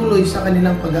nagpapatuloy sa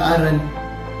kanilang pag-aaral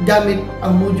gamit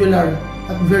ang modular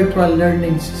at virtual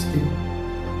learning system.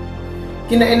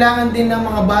 Kinailangan din ng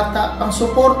mga bata ang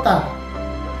suporta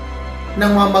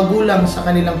ng mga magulang sa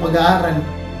kanilang pag-aaral.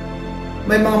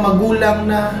 May mga magulang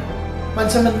na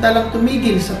pansamantalang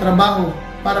tumigil sa trabaho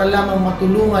para lamang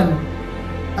matulungan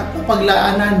at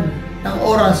mapaglaanan ng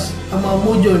oras ang mga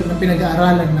module na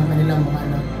pinag-aaralan ng kanilang mga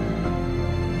anak.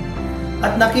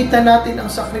 At nakita natin ang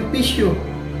sakripisyo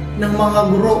ng mga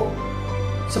guro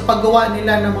sa paggawa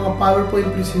nila ng mga PowerPoint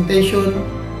presentation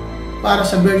para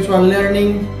sa virtual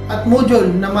learning at module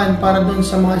naman para doon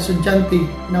sa mga estudyante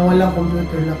na walang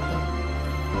computer laptop.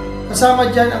 Kasama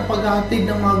dyan ang paghahatid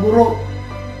ng mga guro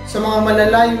sa mga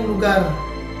malalayong lugar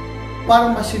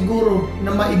para masiguro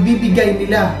na maibibigay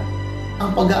nila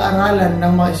ang pag-aaralan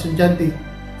ng mga estudyante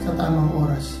sa tamang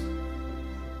oras.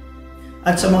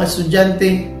 At sa mga estudyante,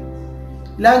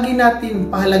 lagi natin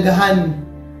pahalagahan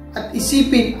at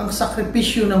isipin ang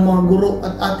sakripisyo ng mga guro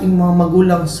at ating mga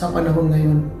magulang sa panahon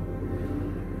ngayon.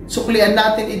 Suklian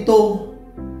natin ito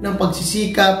ng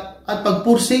pagsisikap at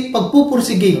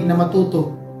pagpupursige na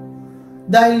matuto,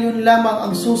 dahil yun lamang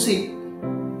ang susi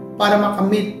para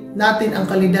makamit natin ang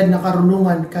kalidad na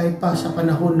karunungan kahit pa sa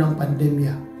panahon ng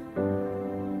pandemya.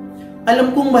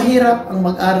 Alam kong mahirap ang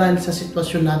mag-aral sa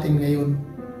sitwasyon natin ngayon.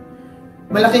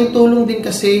 Malaking tulong din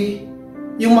kasi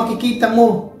yung makikita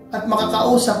mo at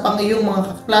makakausap ang iyong mga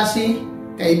kaklase,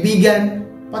 kaibigan,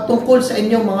 patungkol sa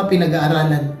inyong mga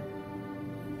pinag-aaralan.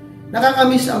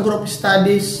 Nakakamiss ang group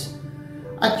studies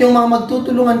at yung mga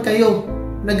magtutulungan kayo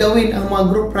na gawin ang mga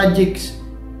group projects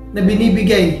na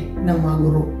binibigay ng mga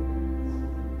guro.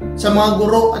 Sa mga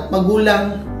guro at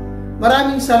magulang,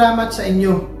 maraming salamat sa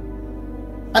inyo.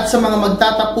 At sa mga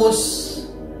magtatapos,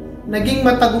 naging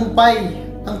matagumpay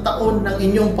ang taon ng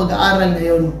inyong pag-aaral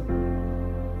ngayon.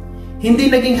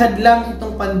 Hindi naging hadlang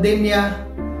itong pandemya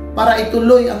para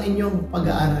ituloy ang inyong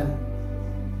pag-aaral.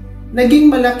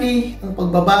 Naging malaki ang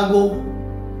pagbabago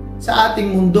sa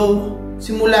ating mundo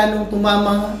simula nung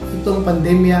tumama itong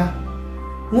pandemya.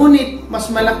 Ngunit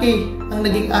mas malaki ang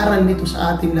naging aral nito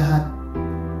sa ating lahat.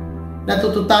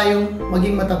 Natuto tayong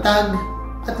maging matatag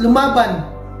at lumaban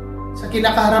sa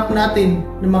kinakaharap natin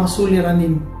ng mga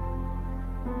suliranin.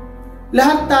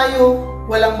 Lahat tayo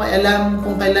walang may alam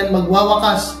kung kailan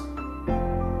magwawakas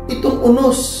itong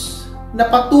unos na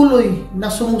patuloy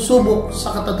na sumusubok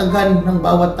sa katatagan ng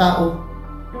bawat tao.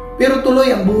 Pero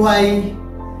tuloy ang buhay,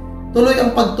 tuloy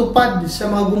ang pagtupad sa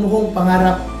mga gumuhong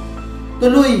pangarap,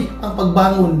 tuloy ang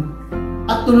pagbangon,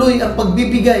 at tuloy ang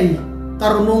pagbibigay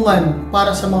karunungan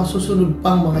para sa mga susunod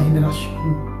pang mga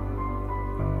henerasyon.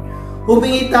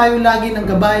 Humingi tayo lagi ng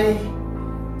gabay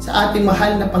sa ating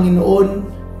mahal na Panginoon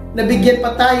na bigyan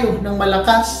pa tayo ng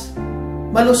malakas,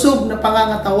 malusog na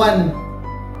pangangatawan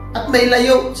at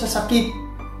mailayo sa sakit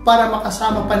para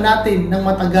makasama pa natin ng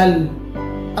matagal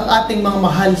ang ating mga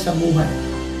mahal sa buhay.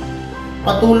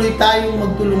 Patuloy tayong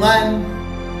magtulungan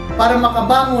para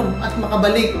makabangon at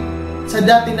makabalik sa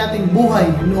dati nating buhay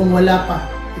noong wala pa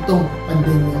itong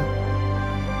pandemya.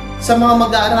 Sa mga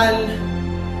mag-aaral,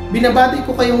 binabati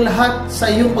ko kayong lahat sa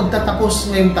iyong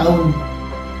pagtatapos ngayong taon.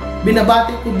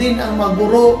 Binabati ko din ang mga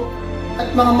guro at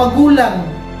mga magulang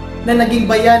na naging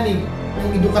bayani ng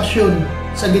edukasyon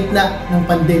sa gitna ng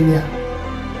pandemya.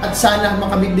 At sana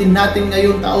makamit din natin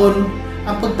ngayong taon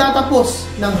ang pagtatapos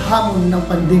ng hamon ng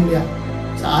pandemya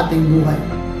sa ating buhay.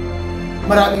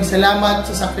 Maraming salamat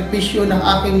sa sakripisyo ng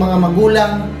aking mga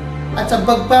magulang at sa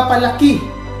pagpapalaki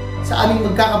sa aming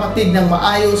magkakapatid ng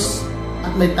maayos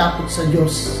at may takot sa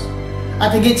Diyos. At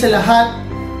higit sa lahat,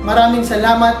 maraming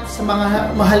salamat sa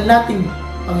mga mahal nating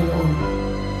Panginoon.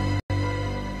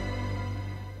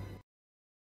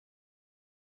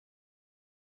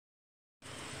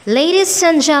 Ladies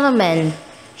and gentlemen,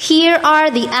 here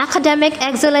are the Academic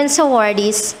Excellence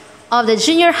Awardees of the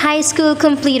Junior High School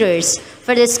completers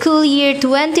for the school year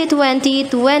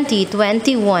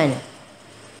 2020-2021.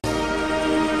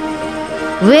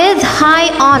 With high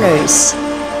honors,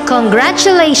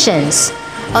 congratulations,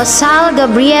 Osal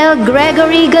Gabriel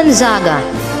Gregory Gonzaga,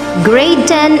 Grade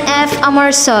 10 F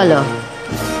Amarsolo.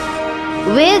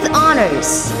 With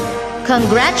honors,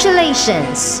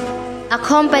 congratulations,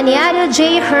 Acompañado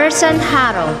J. Herson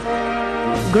Haro,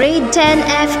 Grade 10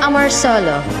 F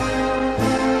Amarsolo.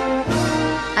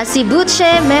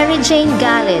 Asibuche Mary Jane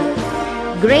Galit,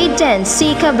 Grade 10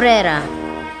 C. Cabrera.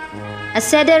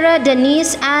 Acedera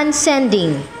Denise Ann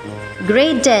Sending,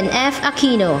 Grade 10 F.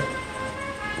 Aquino.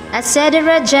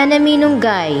 Acedera Jenemy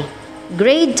Nungay,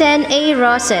 Grade 10 A.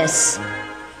 Roses.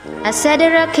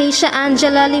 Acedera Keisha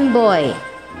Angela Limboy,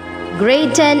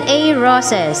 Grade 10 A.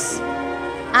 Roses.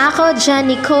 Ako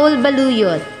Jan Nicole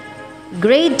Baluyot,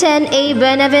 Grade 10 A.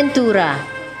 Benaventura.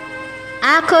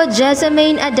 Ako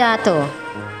Jessamine Adato.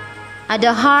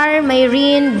 Adahar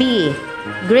Mayrene B,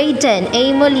 Grade 10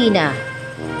 A. Molina.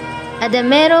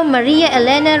 Adamero Maria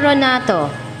Elena Ronato,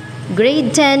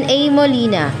 Grade 10 A.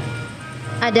 Molina.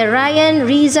 Adarayan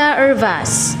Riza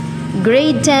Urvas,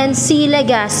 Grade 10 C.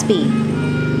 Legaspi.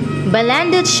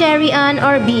 Balandot Sherry Ann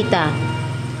Orbita,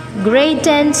 Grade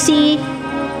 10 C.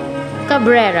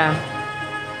 Cabrera.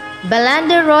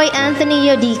 Balanda Roy Anthony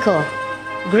Yodico,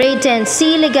 Grade 10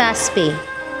 C. Legaspi.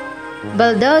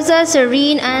 Baldoza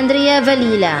Serene Andrea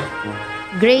Valila,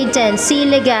 Grade 10 C.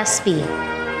 Legaspi.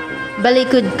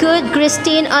 Balikudkud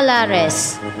Christine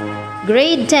Olares,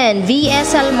 Grade 10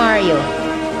 V.S. Almario.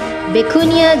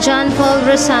 Becunia John Paul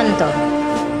Rosanto,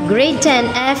 Grade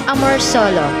 10 F.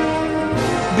 Amorsolo.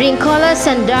 Brincola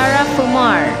Sandara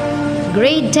Fumar,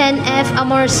 Grade 10 F.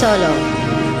 Amorsolo.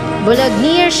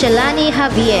 Bulagnir Shalani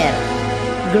Javier,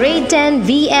 Grade 10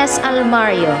 V.S.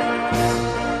 Almario.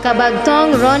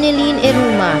 Kabagtong Ronilyn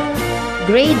Iruma,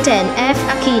 Grade 10 F.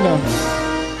 Aquino.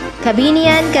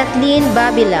 Kabinian Kathleen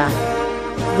Babila,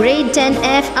 Grade 10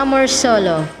 F.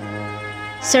 Amorsolo.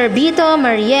 Sorbito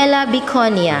Mariela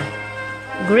Biconia,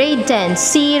 Grade 10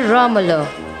 C. Romulo.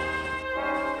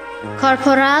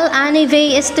 Corporal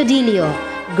Anive Estudillo,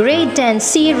 Grade 10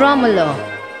 C. Romulo.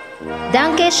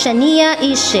 Danke Shania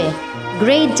Ishe,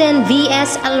 Grade 10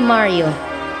 VS Almario.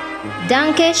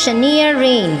 Danke Shania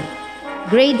Rain,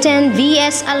 Grade 10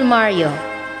 VS Almario.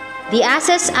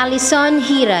 Diasas Alison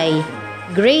Hiray,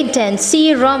 Grade 10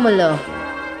 C. Romulo.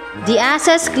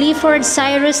 Diasas Clifford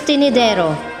Cyrus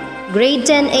Tinidero, Grade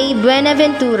 10 A.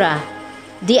 Buenaventura.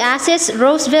 Diasas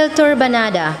Roosevelt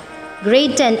Turbanada,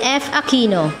 Grade 10 F.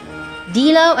 Aquino.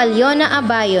 Dilaw Aliona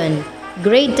Abayon,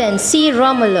 Grade 10 C.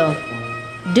 Romulo.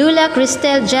 Dula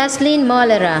Cristel Jaslyn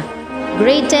Molera,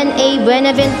 Grade 10 A.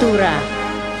 Buenaventura.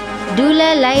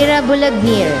 Dula Lyra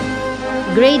Bulagnir,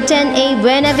 Grade 10 A.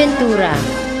 Buenaventura.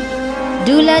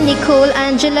 Dula Nicole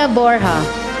Angela Borja,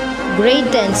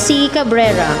 Grade 10 C.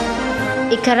 Cabrera.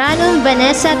 Ikaranum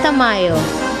Vanessa Tamayo,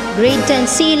 Grade 10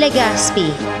 C. Legazpi.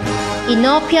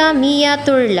 Inopia Mia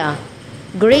Turla,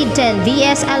 Grade 10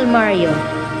 VS Almario.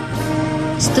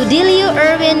 Studilio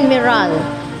Erwin Miral,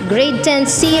 Grade 10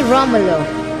 C. Romulo.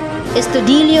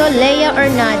 Estudilio Lea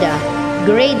Ornada,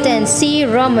 Grade 10 C.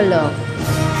 Romulo.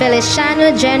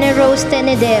 Feliciano Generos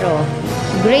Tenedero,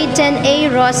 Grade 10 A.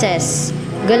 Roses.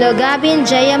 Galogabin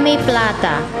Jayame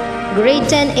Plata, Grade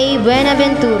 10 A.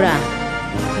 Buenaventura.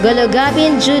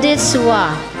 Galogabin Judith Sua.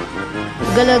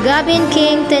 Galogabin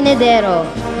King Tenedero,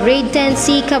 Grade 10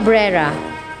 C. Cabrera.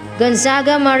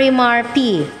 Gonzaga Marimar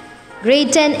P,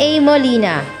 Grade 10 A.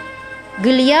 Molina.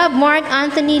 Guliab Mark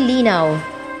Anthony Linaw,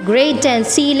 Grade 10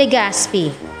 C.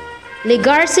 Legazpi.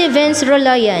 Legarce Vince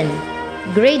Roloyan,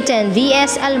 Grade 10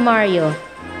 VS Almario.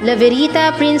 La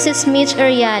Verita Princess Mitch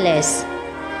Ariales.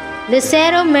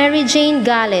 Lucero Mary Jane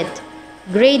Galit,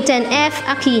 Grade 10 F.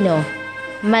 Aquino.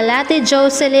 Malate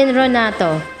Jocelyn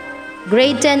Ronato,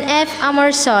 Grade 10 F.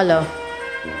 Amorsolo.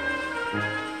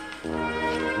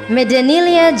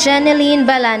 Medanilia Janeline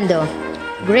Balando,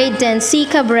 Grade 10 C.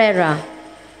 Cabrera.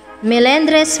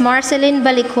 Melendres Marcelin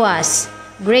Balicuas,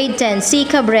 Grade 10 C.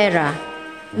 Cabrera.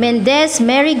 Mendez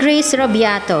Mary Grace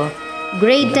Robiato,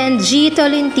 Grade 10 G.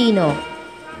 Tolentino.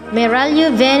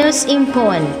 Meralio Venus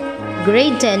Impon,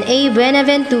 Grade 10 A.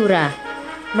 Buenaventura.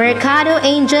 Mercado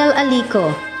Angel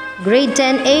Alico, Grade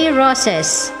 10 A.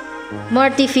 Roses.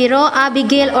 Mortifero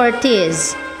Abigail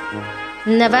Ortiz.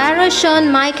 Navarro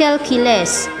Sean Michael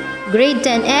Quiles, Grade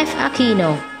 10 F.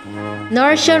 Aquino.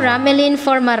 Norcia Ramelin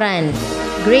Formaran,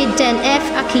 Grade 10 F.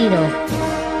 Aquino.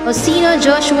 Osino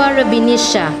Joshua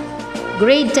Rabinisha,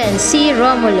 Grade 10 C.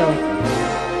 Romulo.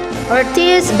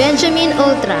 Ortiz Benjamin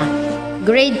Ultra,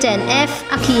 Grade 10 F.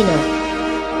 Aquino.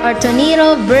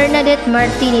 Artoniro Bernadette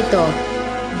Martinito,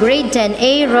 Grade 10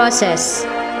 A. Roses.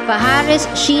 Pajares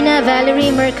Sheena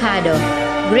Valerie Mercado,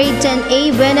 Grade 10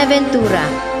 A. Buenaventura.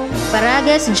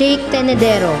 Paragas Jake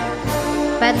Tenedero.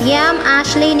 Patiam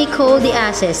Ashley Nicole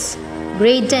Diases,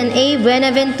 Grade 10 A.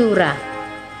 Buenaventura.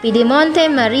 Pidimonte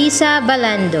Marisa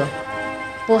Balando.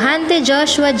 Pujante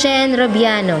Joshua Jen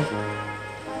Robiano,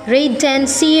 Grade 10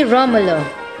 C. Romulo.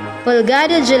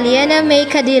 Pulgado Juliana May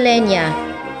Cadilena,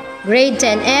 Grade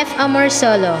 10 F.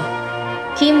 Amorsolo.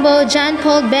 Kimbo John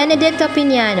Paul Benedicto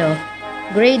Piñano,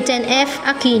 Grade 10 F.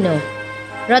 Aquino.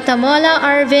 Rotamola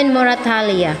Arvin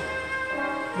Moratalia,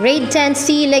 Grade 10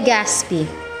 C. Legazpi.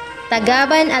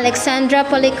 Tagaban Alexandra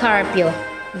Policarpio,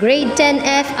 Grade 10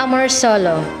 F.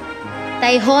 Amorsolo.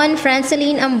 Taihon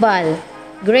Franceline Ambal,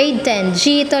 Grade 10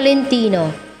 G.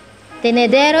 Tolentino.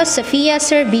 Tenedero Sofia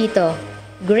Servito,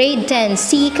 Grade 10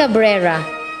 C. Cabrera.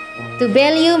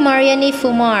 Tubelio Mariani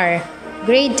Fumar,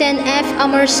 Grade 10 F.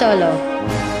 Amorsolo.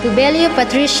 Tubelio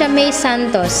Patricia May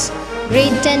Santos,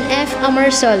 Grade 10 F.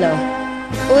 Amorsolo.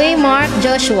 Uy Mark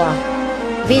Joshua.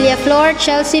 Villaflor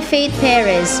Chelsea Faith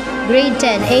Perez, Grade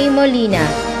 10 A. Molina.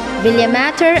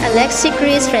 Villamater Alexi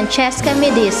Chris Francesca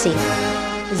Medici.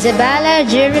 Zabala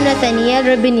Jero Nathaniel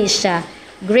Rubinisha,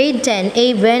 Grade 10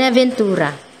 A.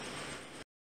 Buenaventura.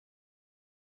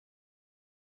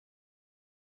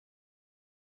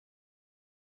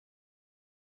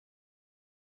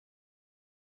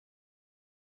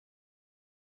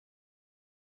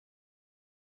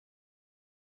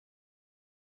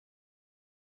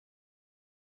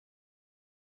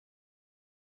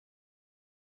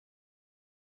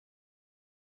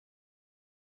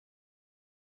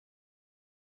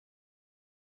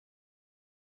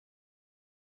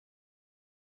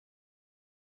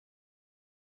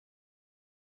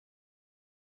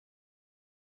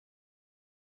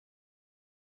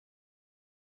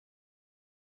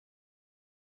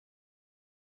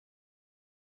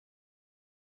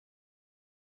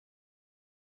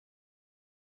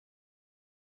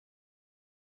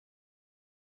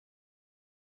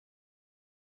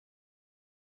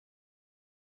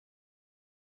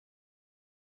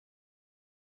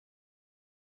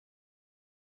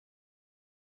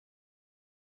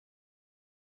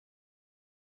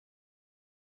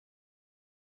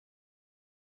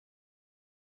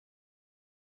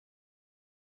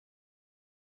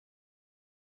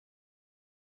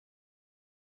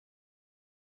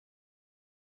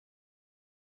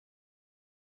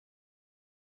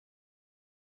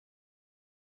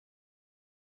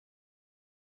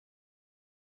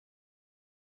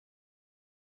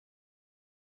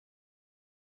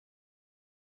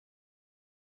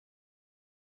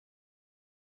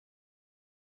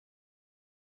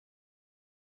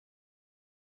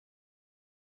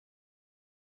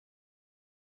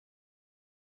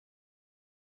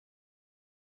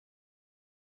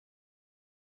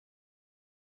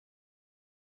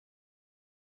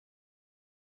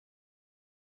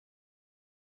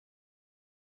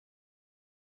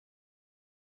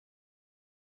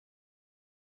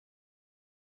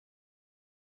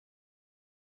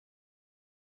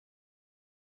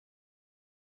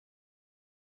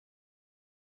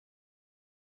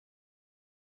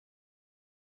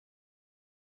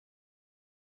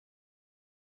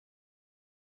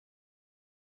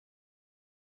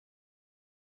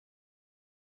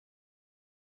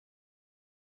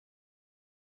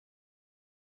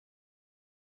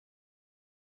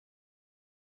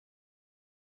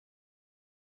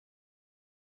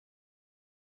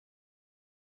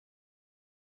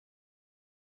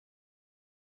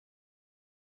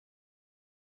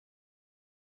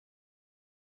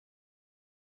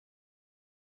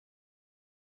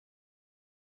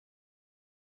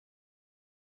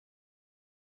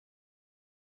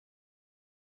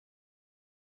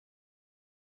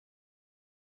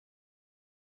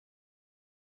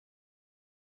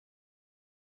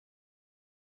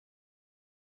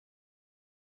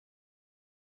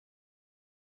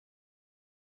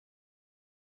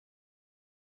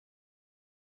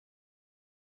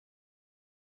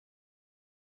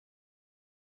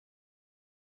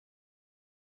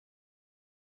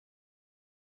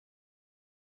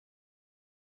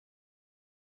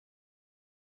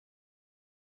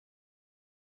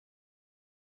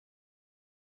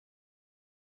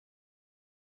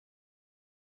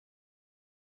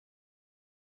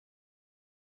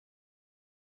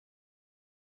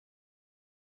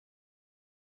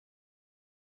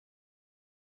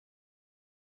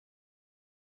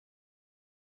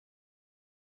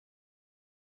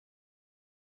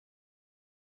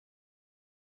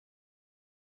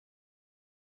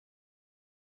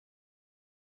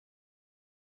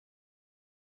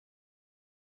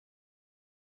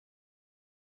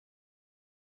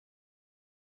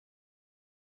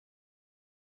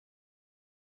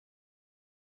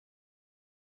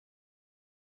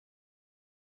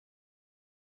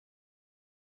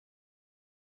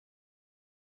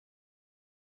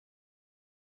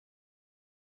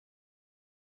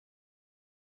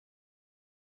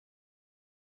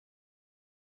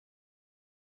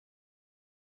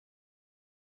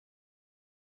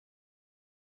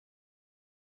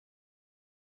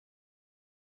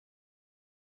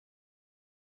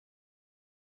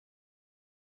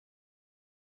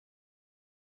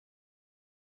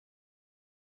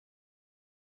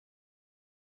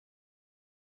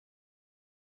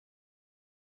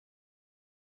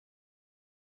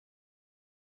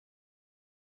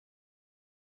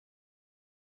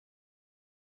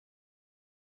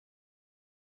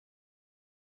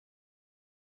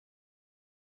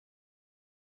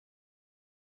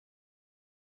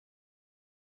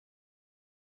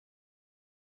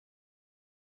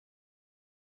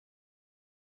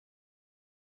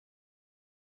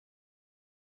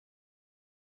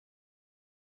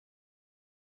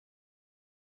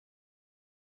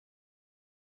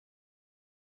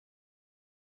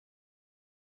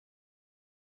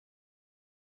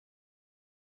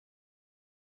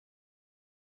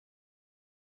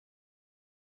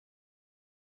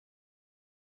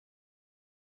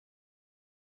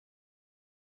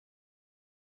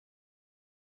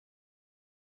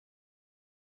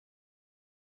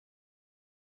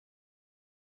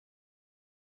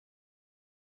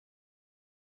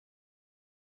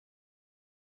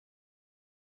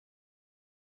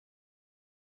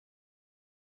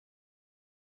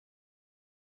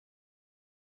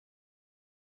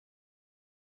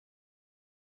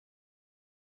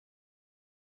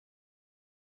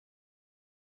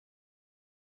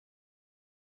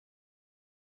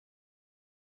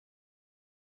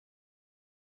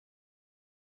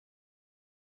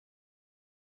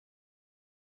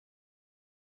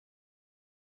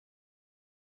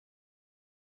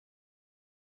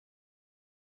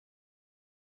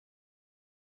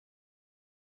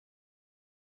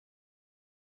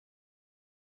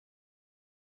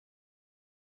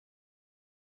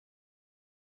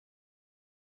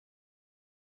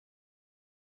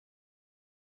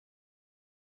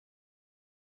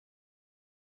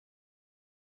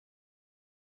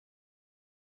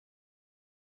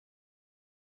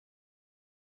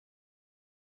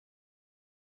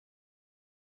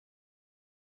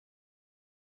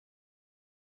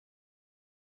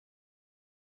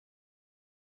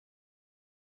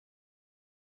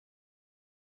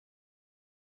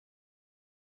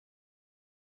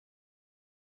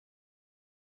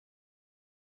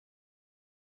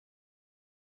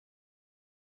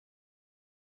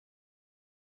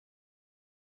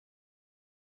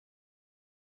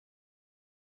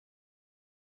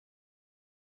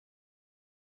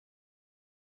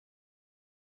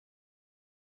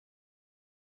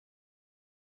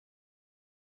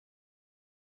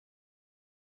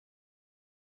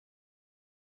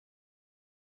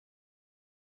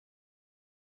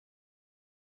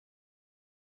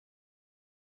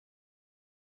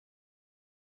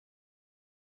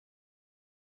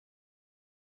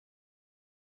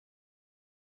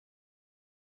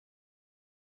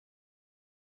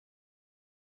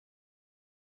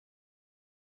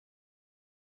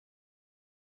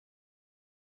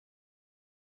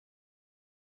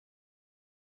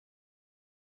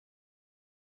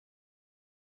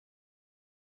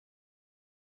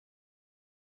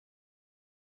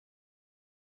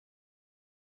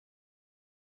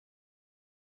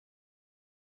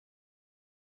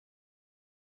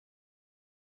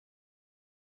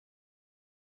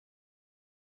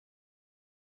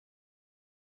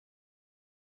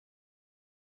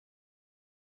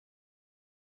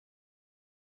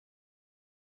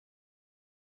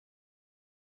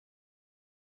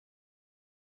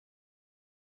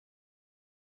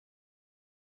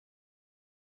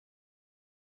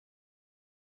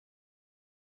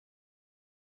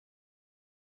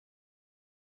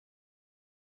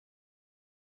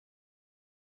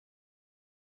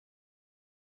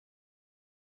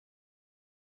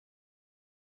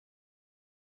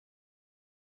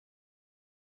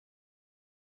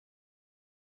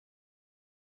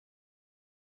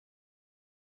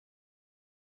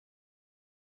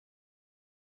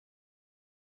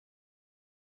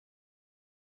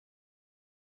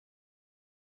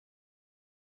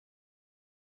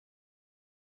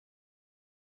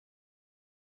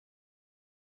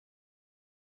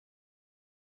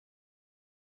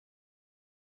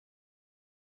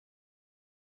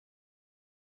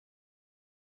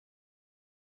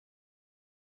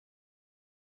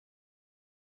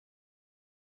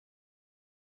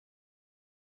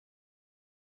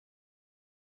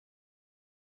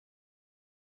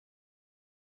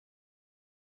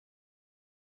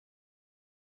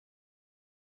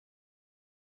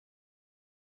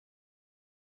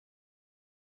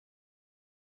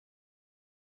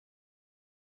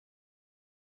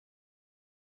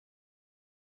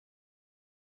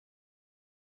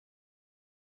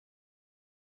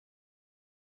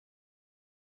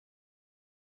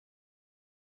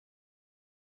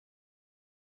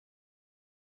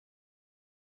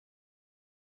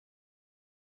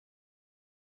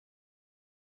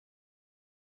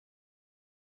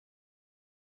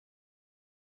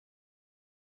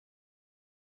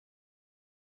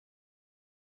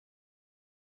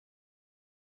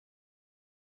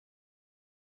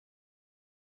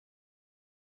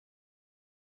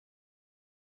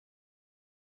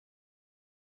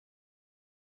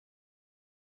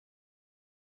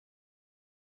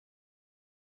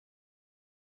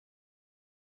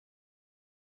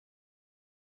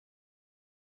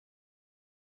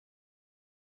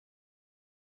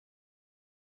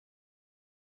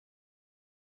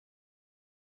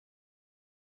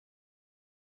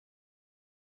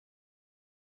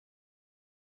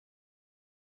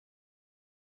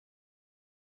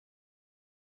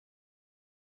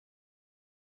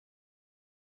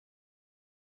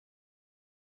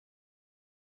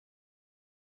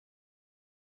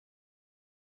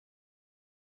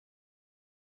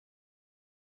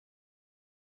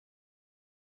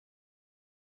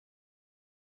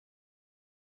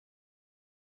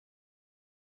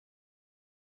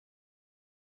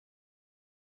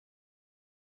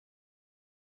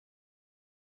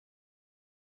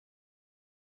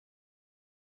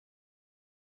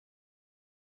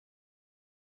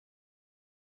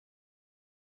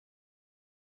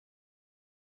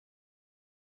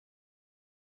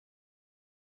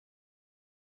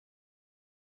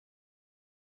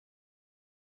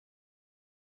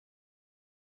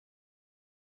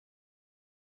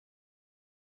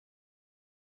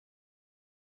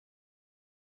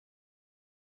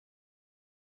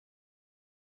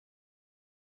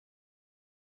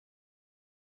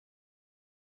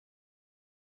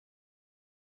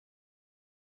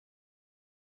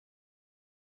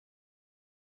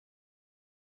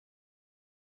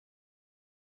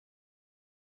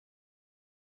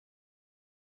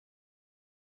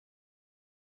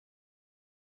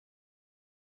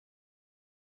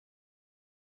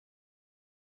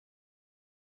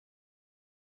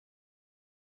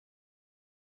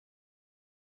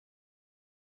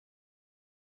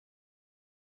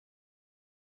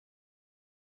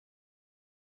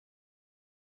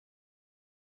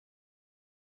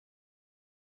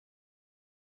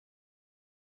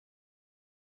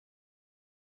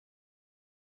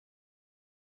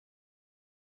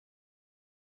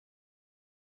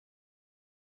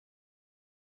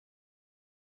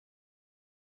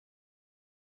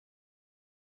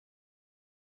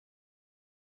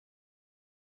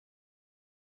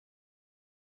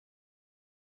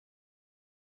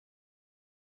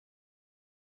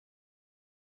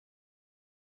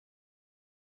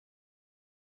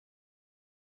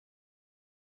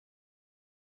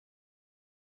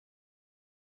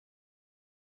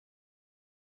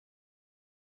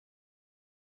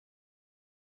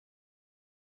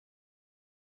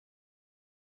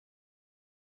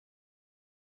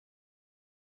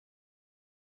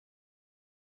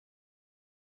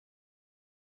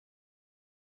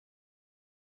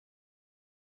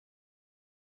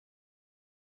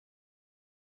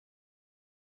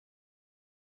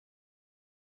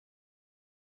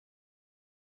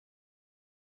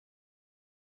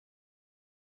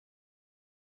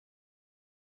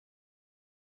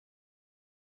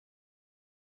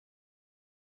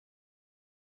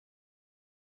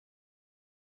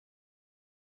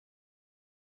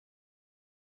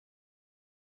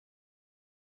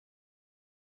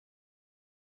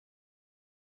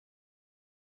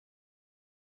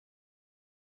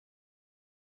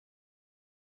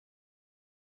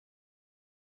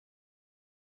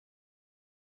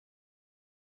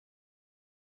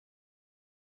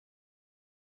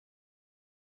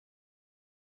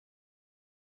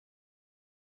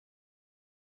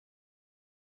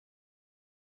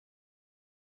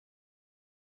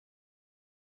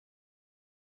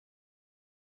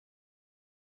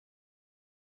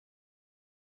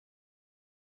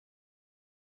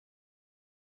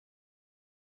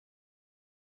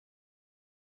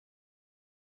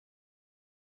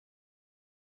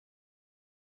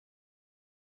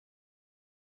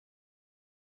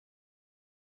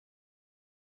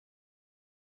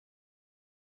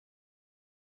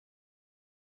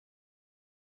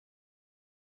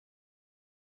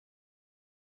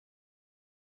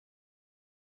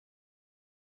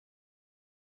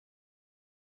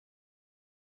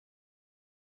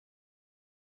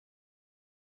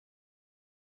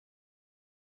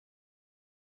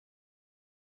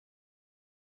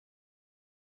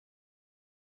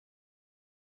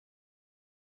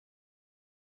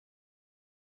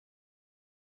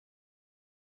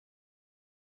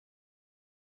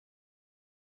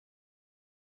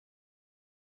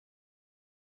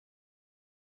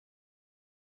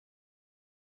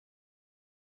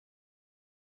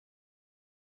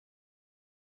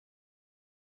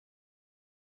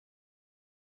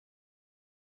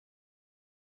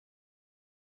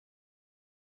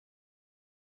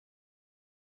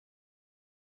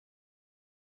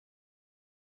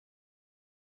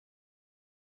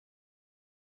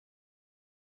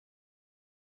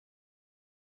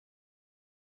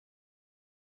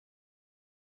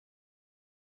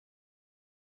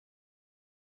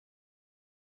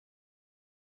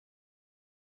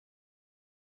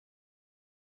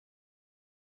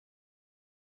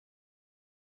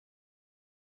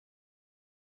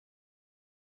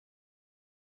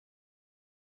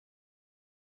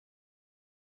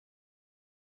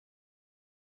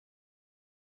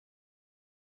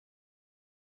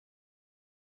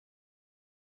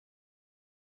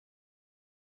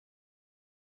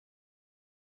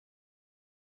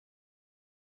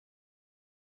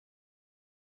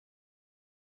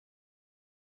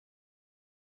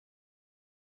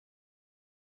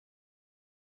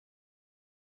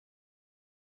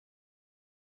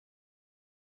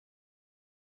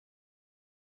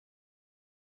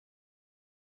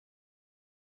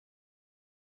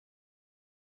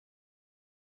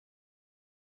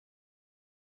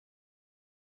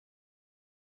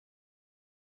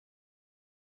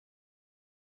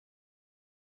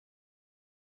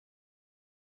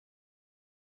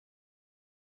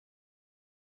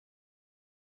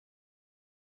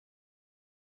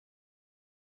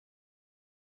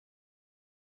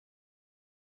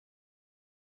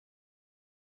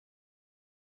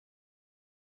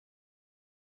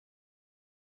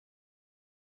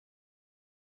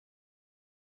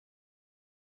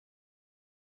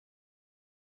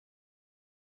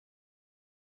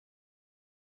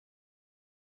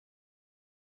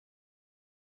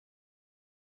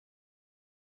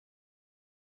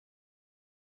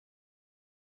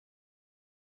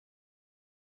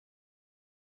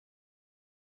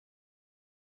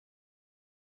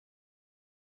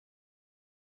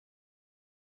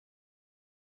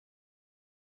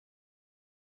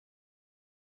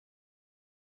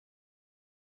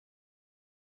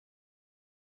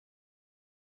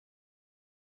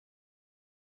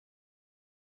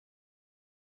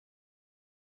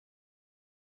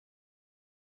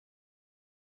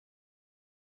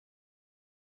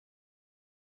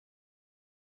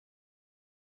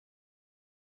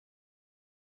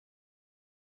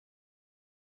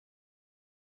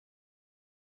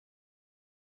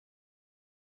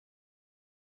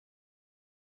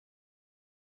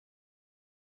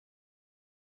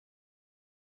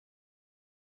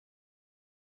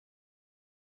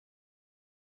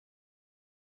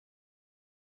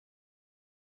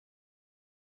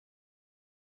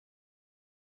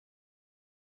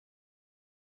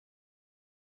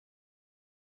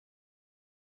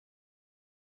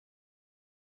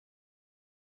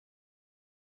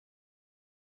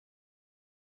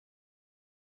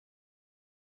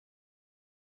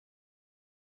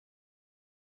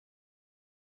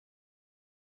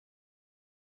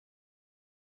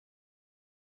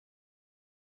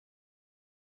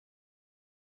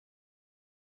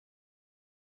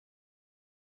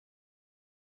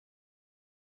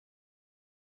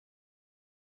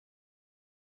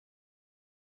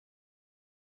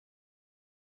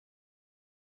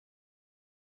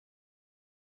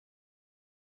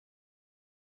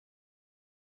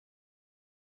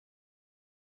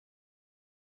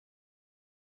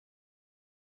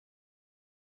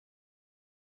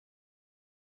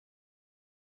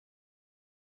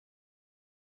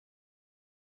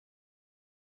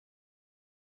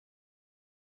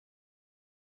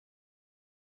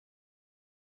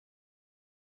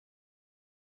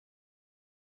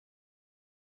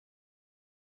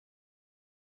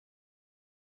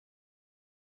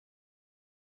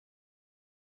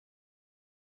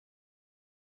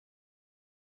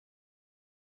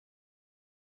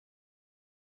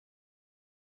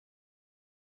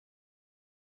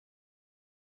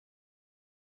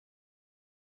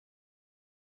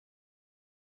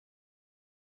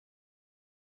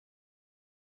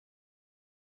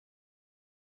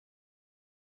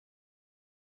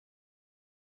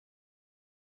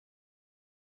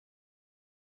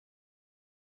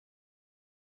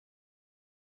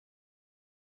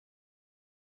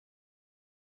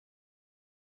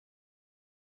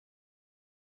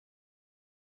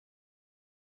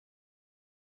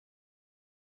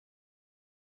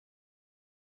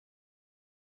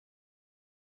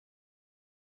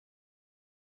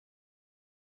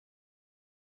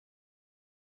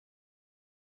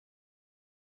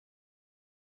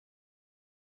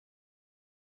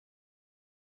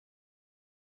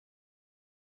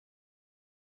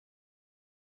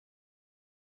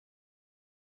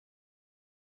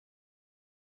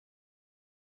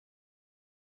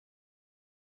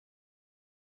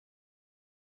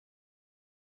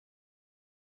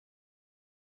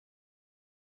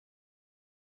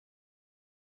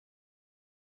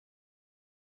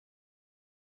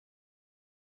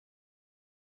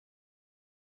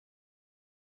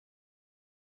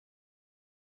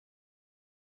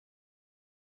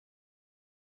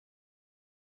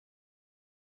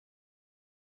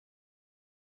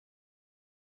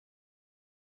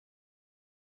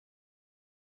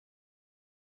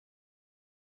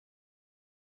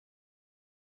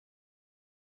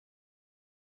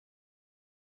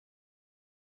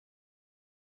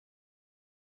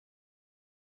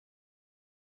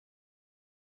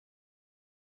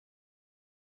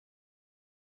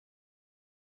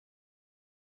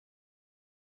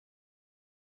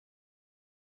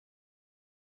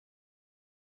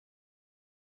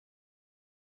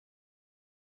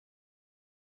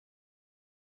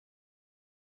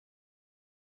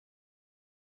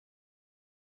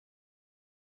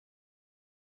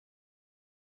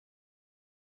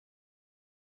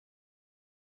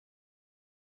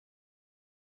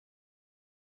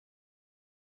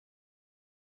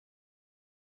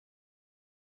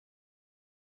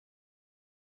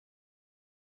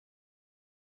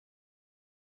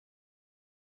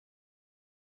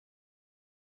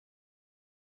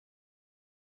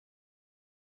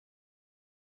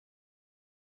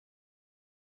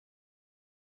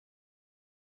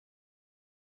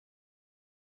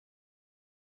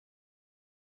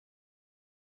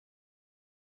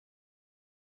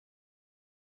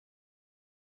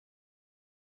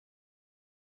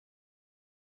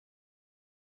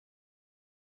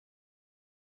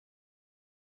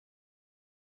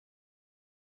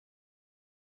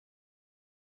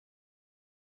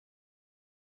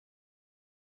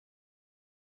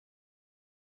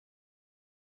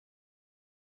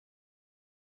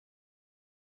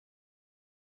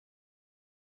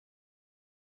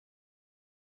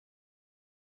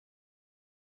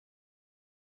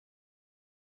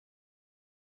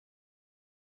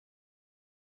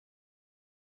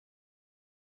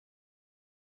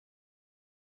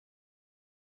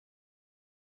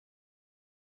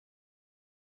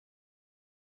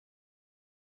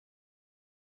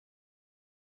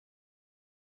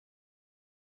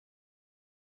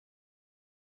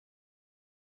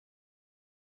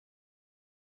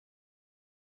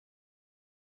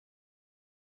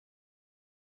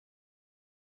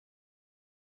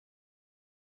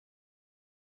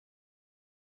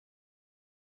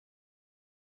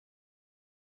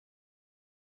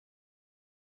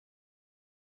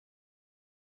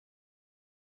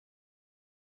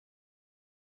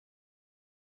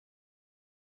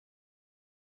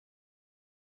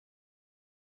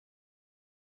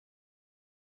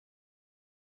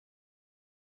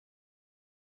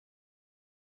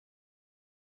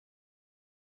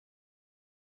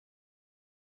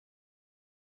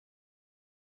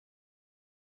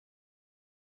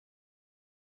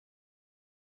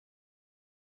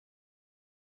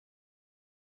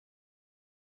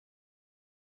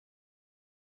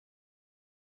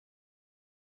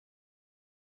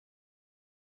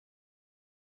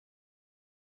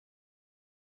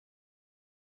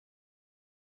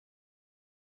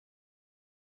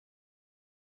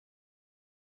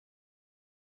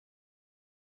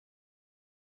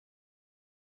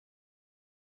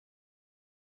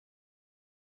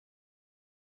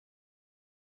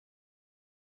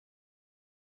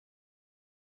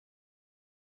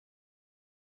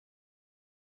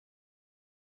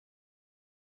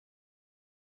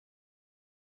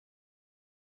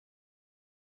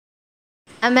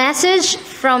 A message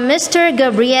from Mr.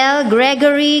 Gabriel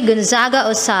Gregory Gonzaga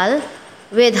Osal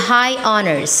with high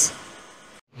honors.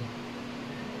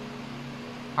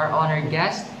 Our honored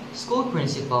guest, school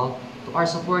principal, to our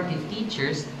supportive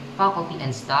teachers, faculty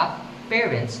and staff,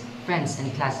 parents, friends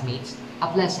and classmates, a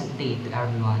pleasant day to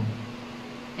everyone.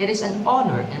 It is an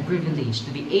honor and privilege to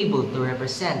be able to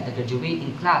represent the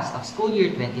graduating class of school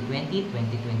year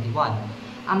 2020-2021.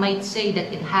 I might say that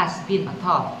it has been a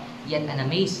tough yet an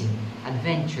amazing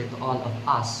adventure to all of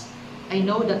us. I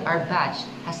know that our batch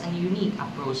has a unique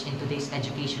approach in today's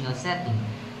educational setting,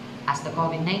 as the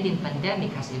COVID-19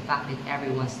 pandemic has impacted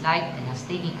everyone's life and has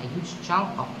taken a huge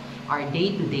chunk of our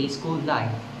day-to-day school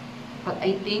life. But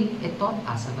I think it taught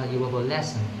us a valuable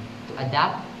lesson to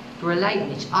adapt, to rely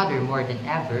on each other more than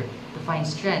ever, to find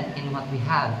strength in what we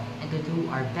have, and to do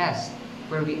our best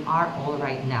where we are all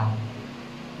right now.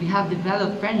 We have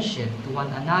developed friendship to one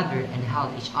another and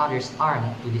held each other's arm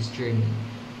to this journey.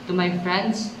 To my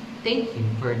friends, thank you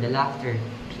for the laughter,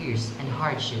 tears, and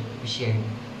hardship we shared.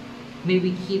 May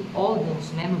we keep all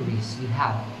those memories we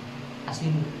have as we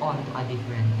move on to a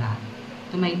different path.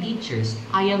 To my teachers,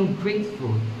 I am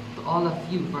grateful to all of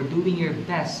you for doing your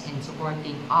best in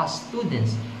supporting us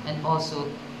students and also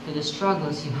to the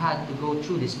struggles you had to go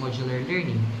through this modular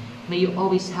learning. May you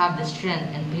always have the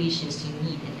strength and patience you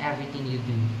need in everything you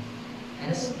do.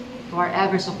 And to our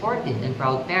ever supportive and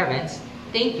proud parents,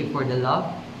 thank you for the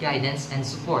love, guidance, and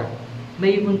support.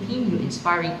 May you continue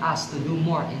inspiring us to do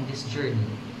more in this journey.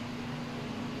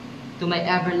 To my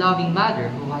ever-loving mother,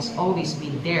 who has always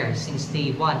been there since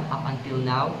day one up until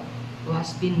now, who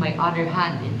has been my other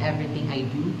hand in everything I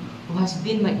do, who has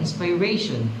been my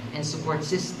inspiration and support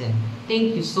system,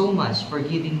 thank you so much for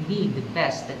giving me the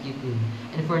best that you could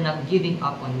and for not giving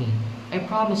up on me. I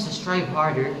promise to strive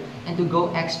harder and to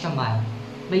go extra mile.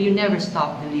 May you never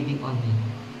stop believing on me.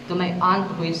 To my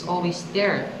aunt, who is always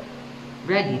there,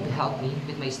 ready to help me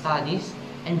with my studies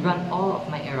and run all of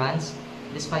my errands,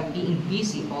 despite being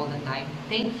busy all the time,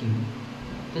 thank you.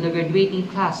 To the graduating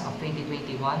class of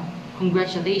 2021,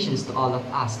 congratulations to all of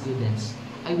us students.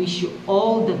 I wish you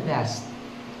all the best.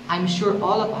 I'm sure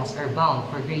all of us are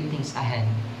bound for great things ahead.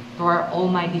 To our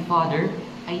Almighty Father,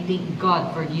 I thank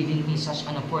God for giving me such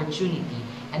an opportunity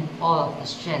and all of the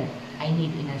strength I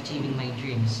need in achieving my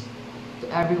dreams. To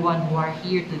everyone who are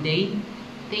here today,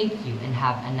 thank you and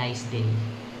have a nice day.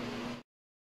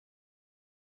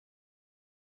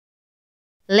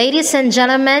 Ladies and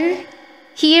gentlemen,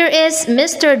 here is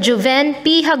Mr. Juven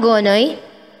P. Hagonoy,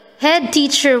 Head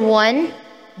Teacher 1,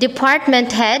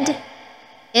 Department Head,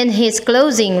 in his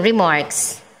closing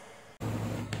remarks.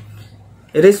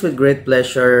 It is with great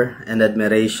pleasure and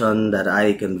admiration that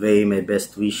I convey my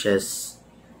best wishes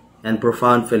and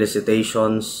profound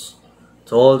felicitations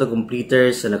to all the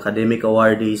completers and academic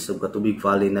awardees of Catubig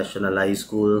Valley National High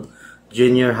School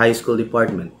Junior High School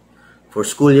Department for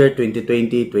school year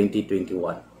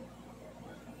 2020-2021.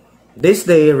 This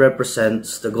day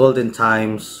represents the golden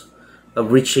times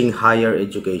of reaching higher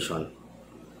education.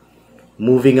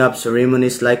 Moving up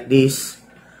ceremonies like these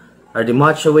are the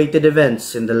much-awaited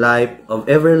events in the life of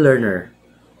every learner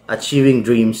achieving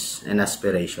dreams and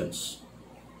aspirations.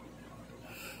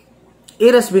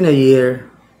 It has been a year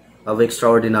of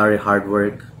extraordinary hard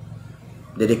work,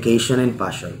 dedication, and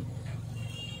passion.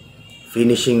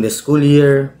 Finishing the school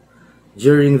year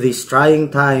during these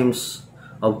trying times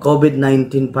of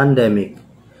COVID-19 pandemic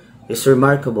is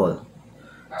remarkable,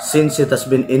 since it has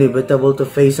been inevitable to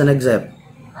face and accept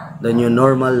the new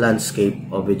normal landscape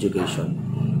of education.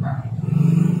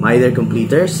 My dear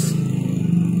completers,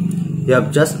 you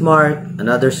have just marked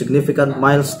another significant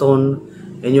milestone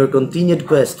in your continued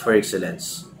quest for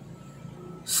excellence.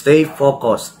 Stay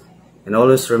focused and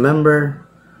always remember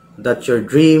that your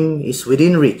dream is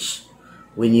within reach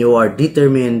when you are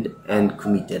determined and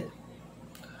committed.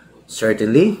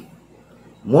 Certainly,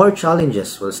 more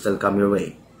challenges will still come your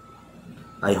way.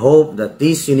 I hope that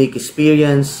this unique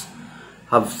experience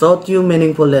have taught you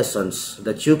meaningful lessons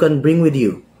that you can bring with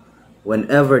you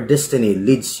whenever destiny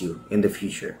leads you in the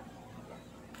future.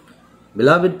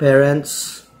 Beloved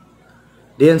parents,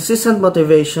 the incessant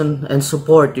motivation and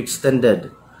support you extended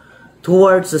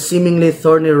towards the seemingly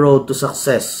thorny road to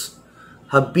success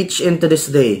have pitched into this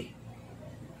day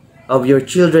of your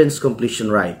children's completion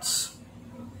rites.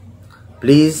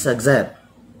 Please accept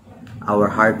our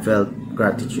heartfelt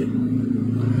gratitude.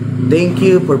 Thank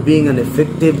you for being an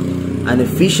effective and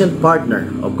efficient partner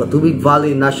of Catubig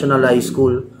Valley National High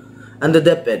School and the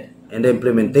DepEd in the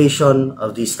implementation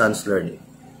of distance learning.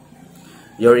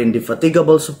 Your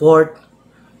indefatigable support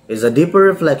is a deeper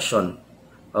reflection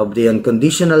of the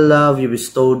unconditional love you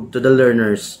bestowed to the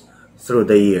learners through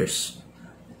the years.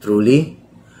 Truly,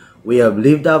 we have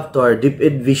lived up to our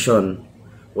deep-ed vision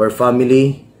where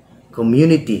family,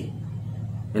 community,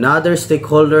 and other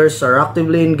stakeholders are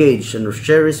actively engaged and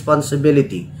share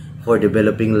responsibility for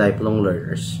developing lifelong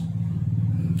learners.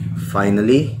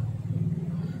 Finally,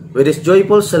 with this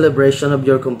joyful celebration of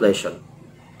your completion,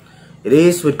 it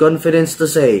is with confidence to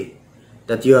say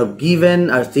that you have given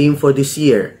our theme for this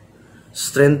year,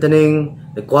 strengthening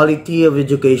the quality of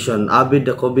education amid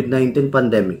the COVID-19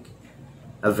 pandemic,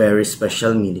 a very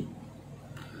special meaning.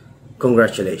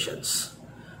 Congratulations.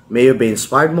 May you be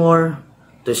inspired more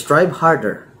to strive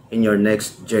harder in your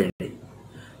next journey.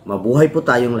 Mabuhay po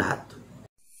tayong lahat.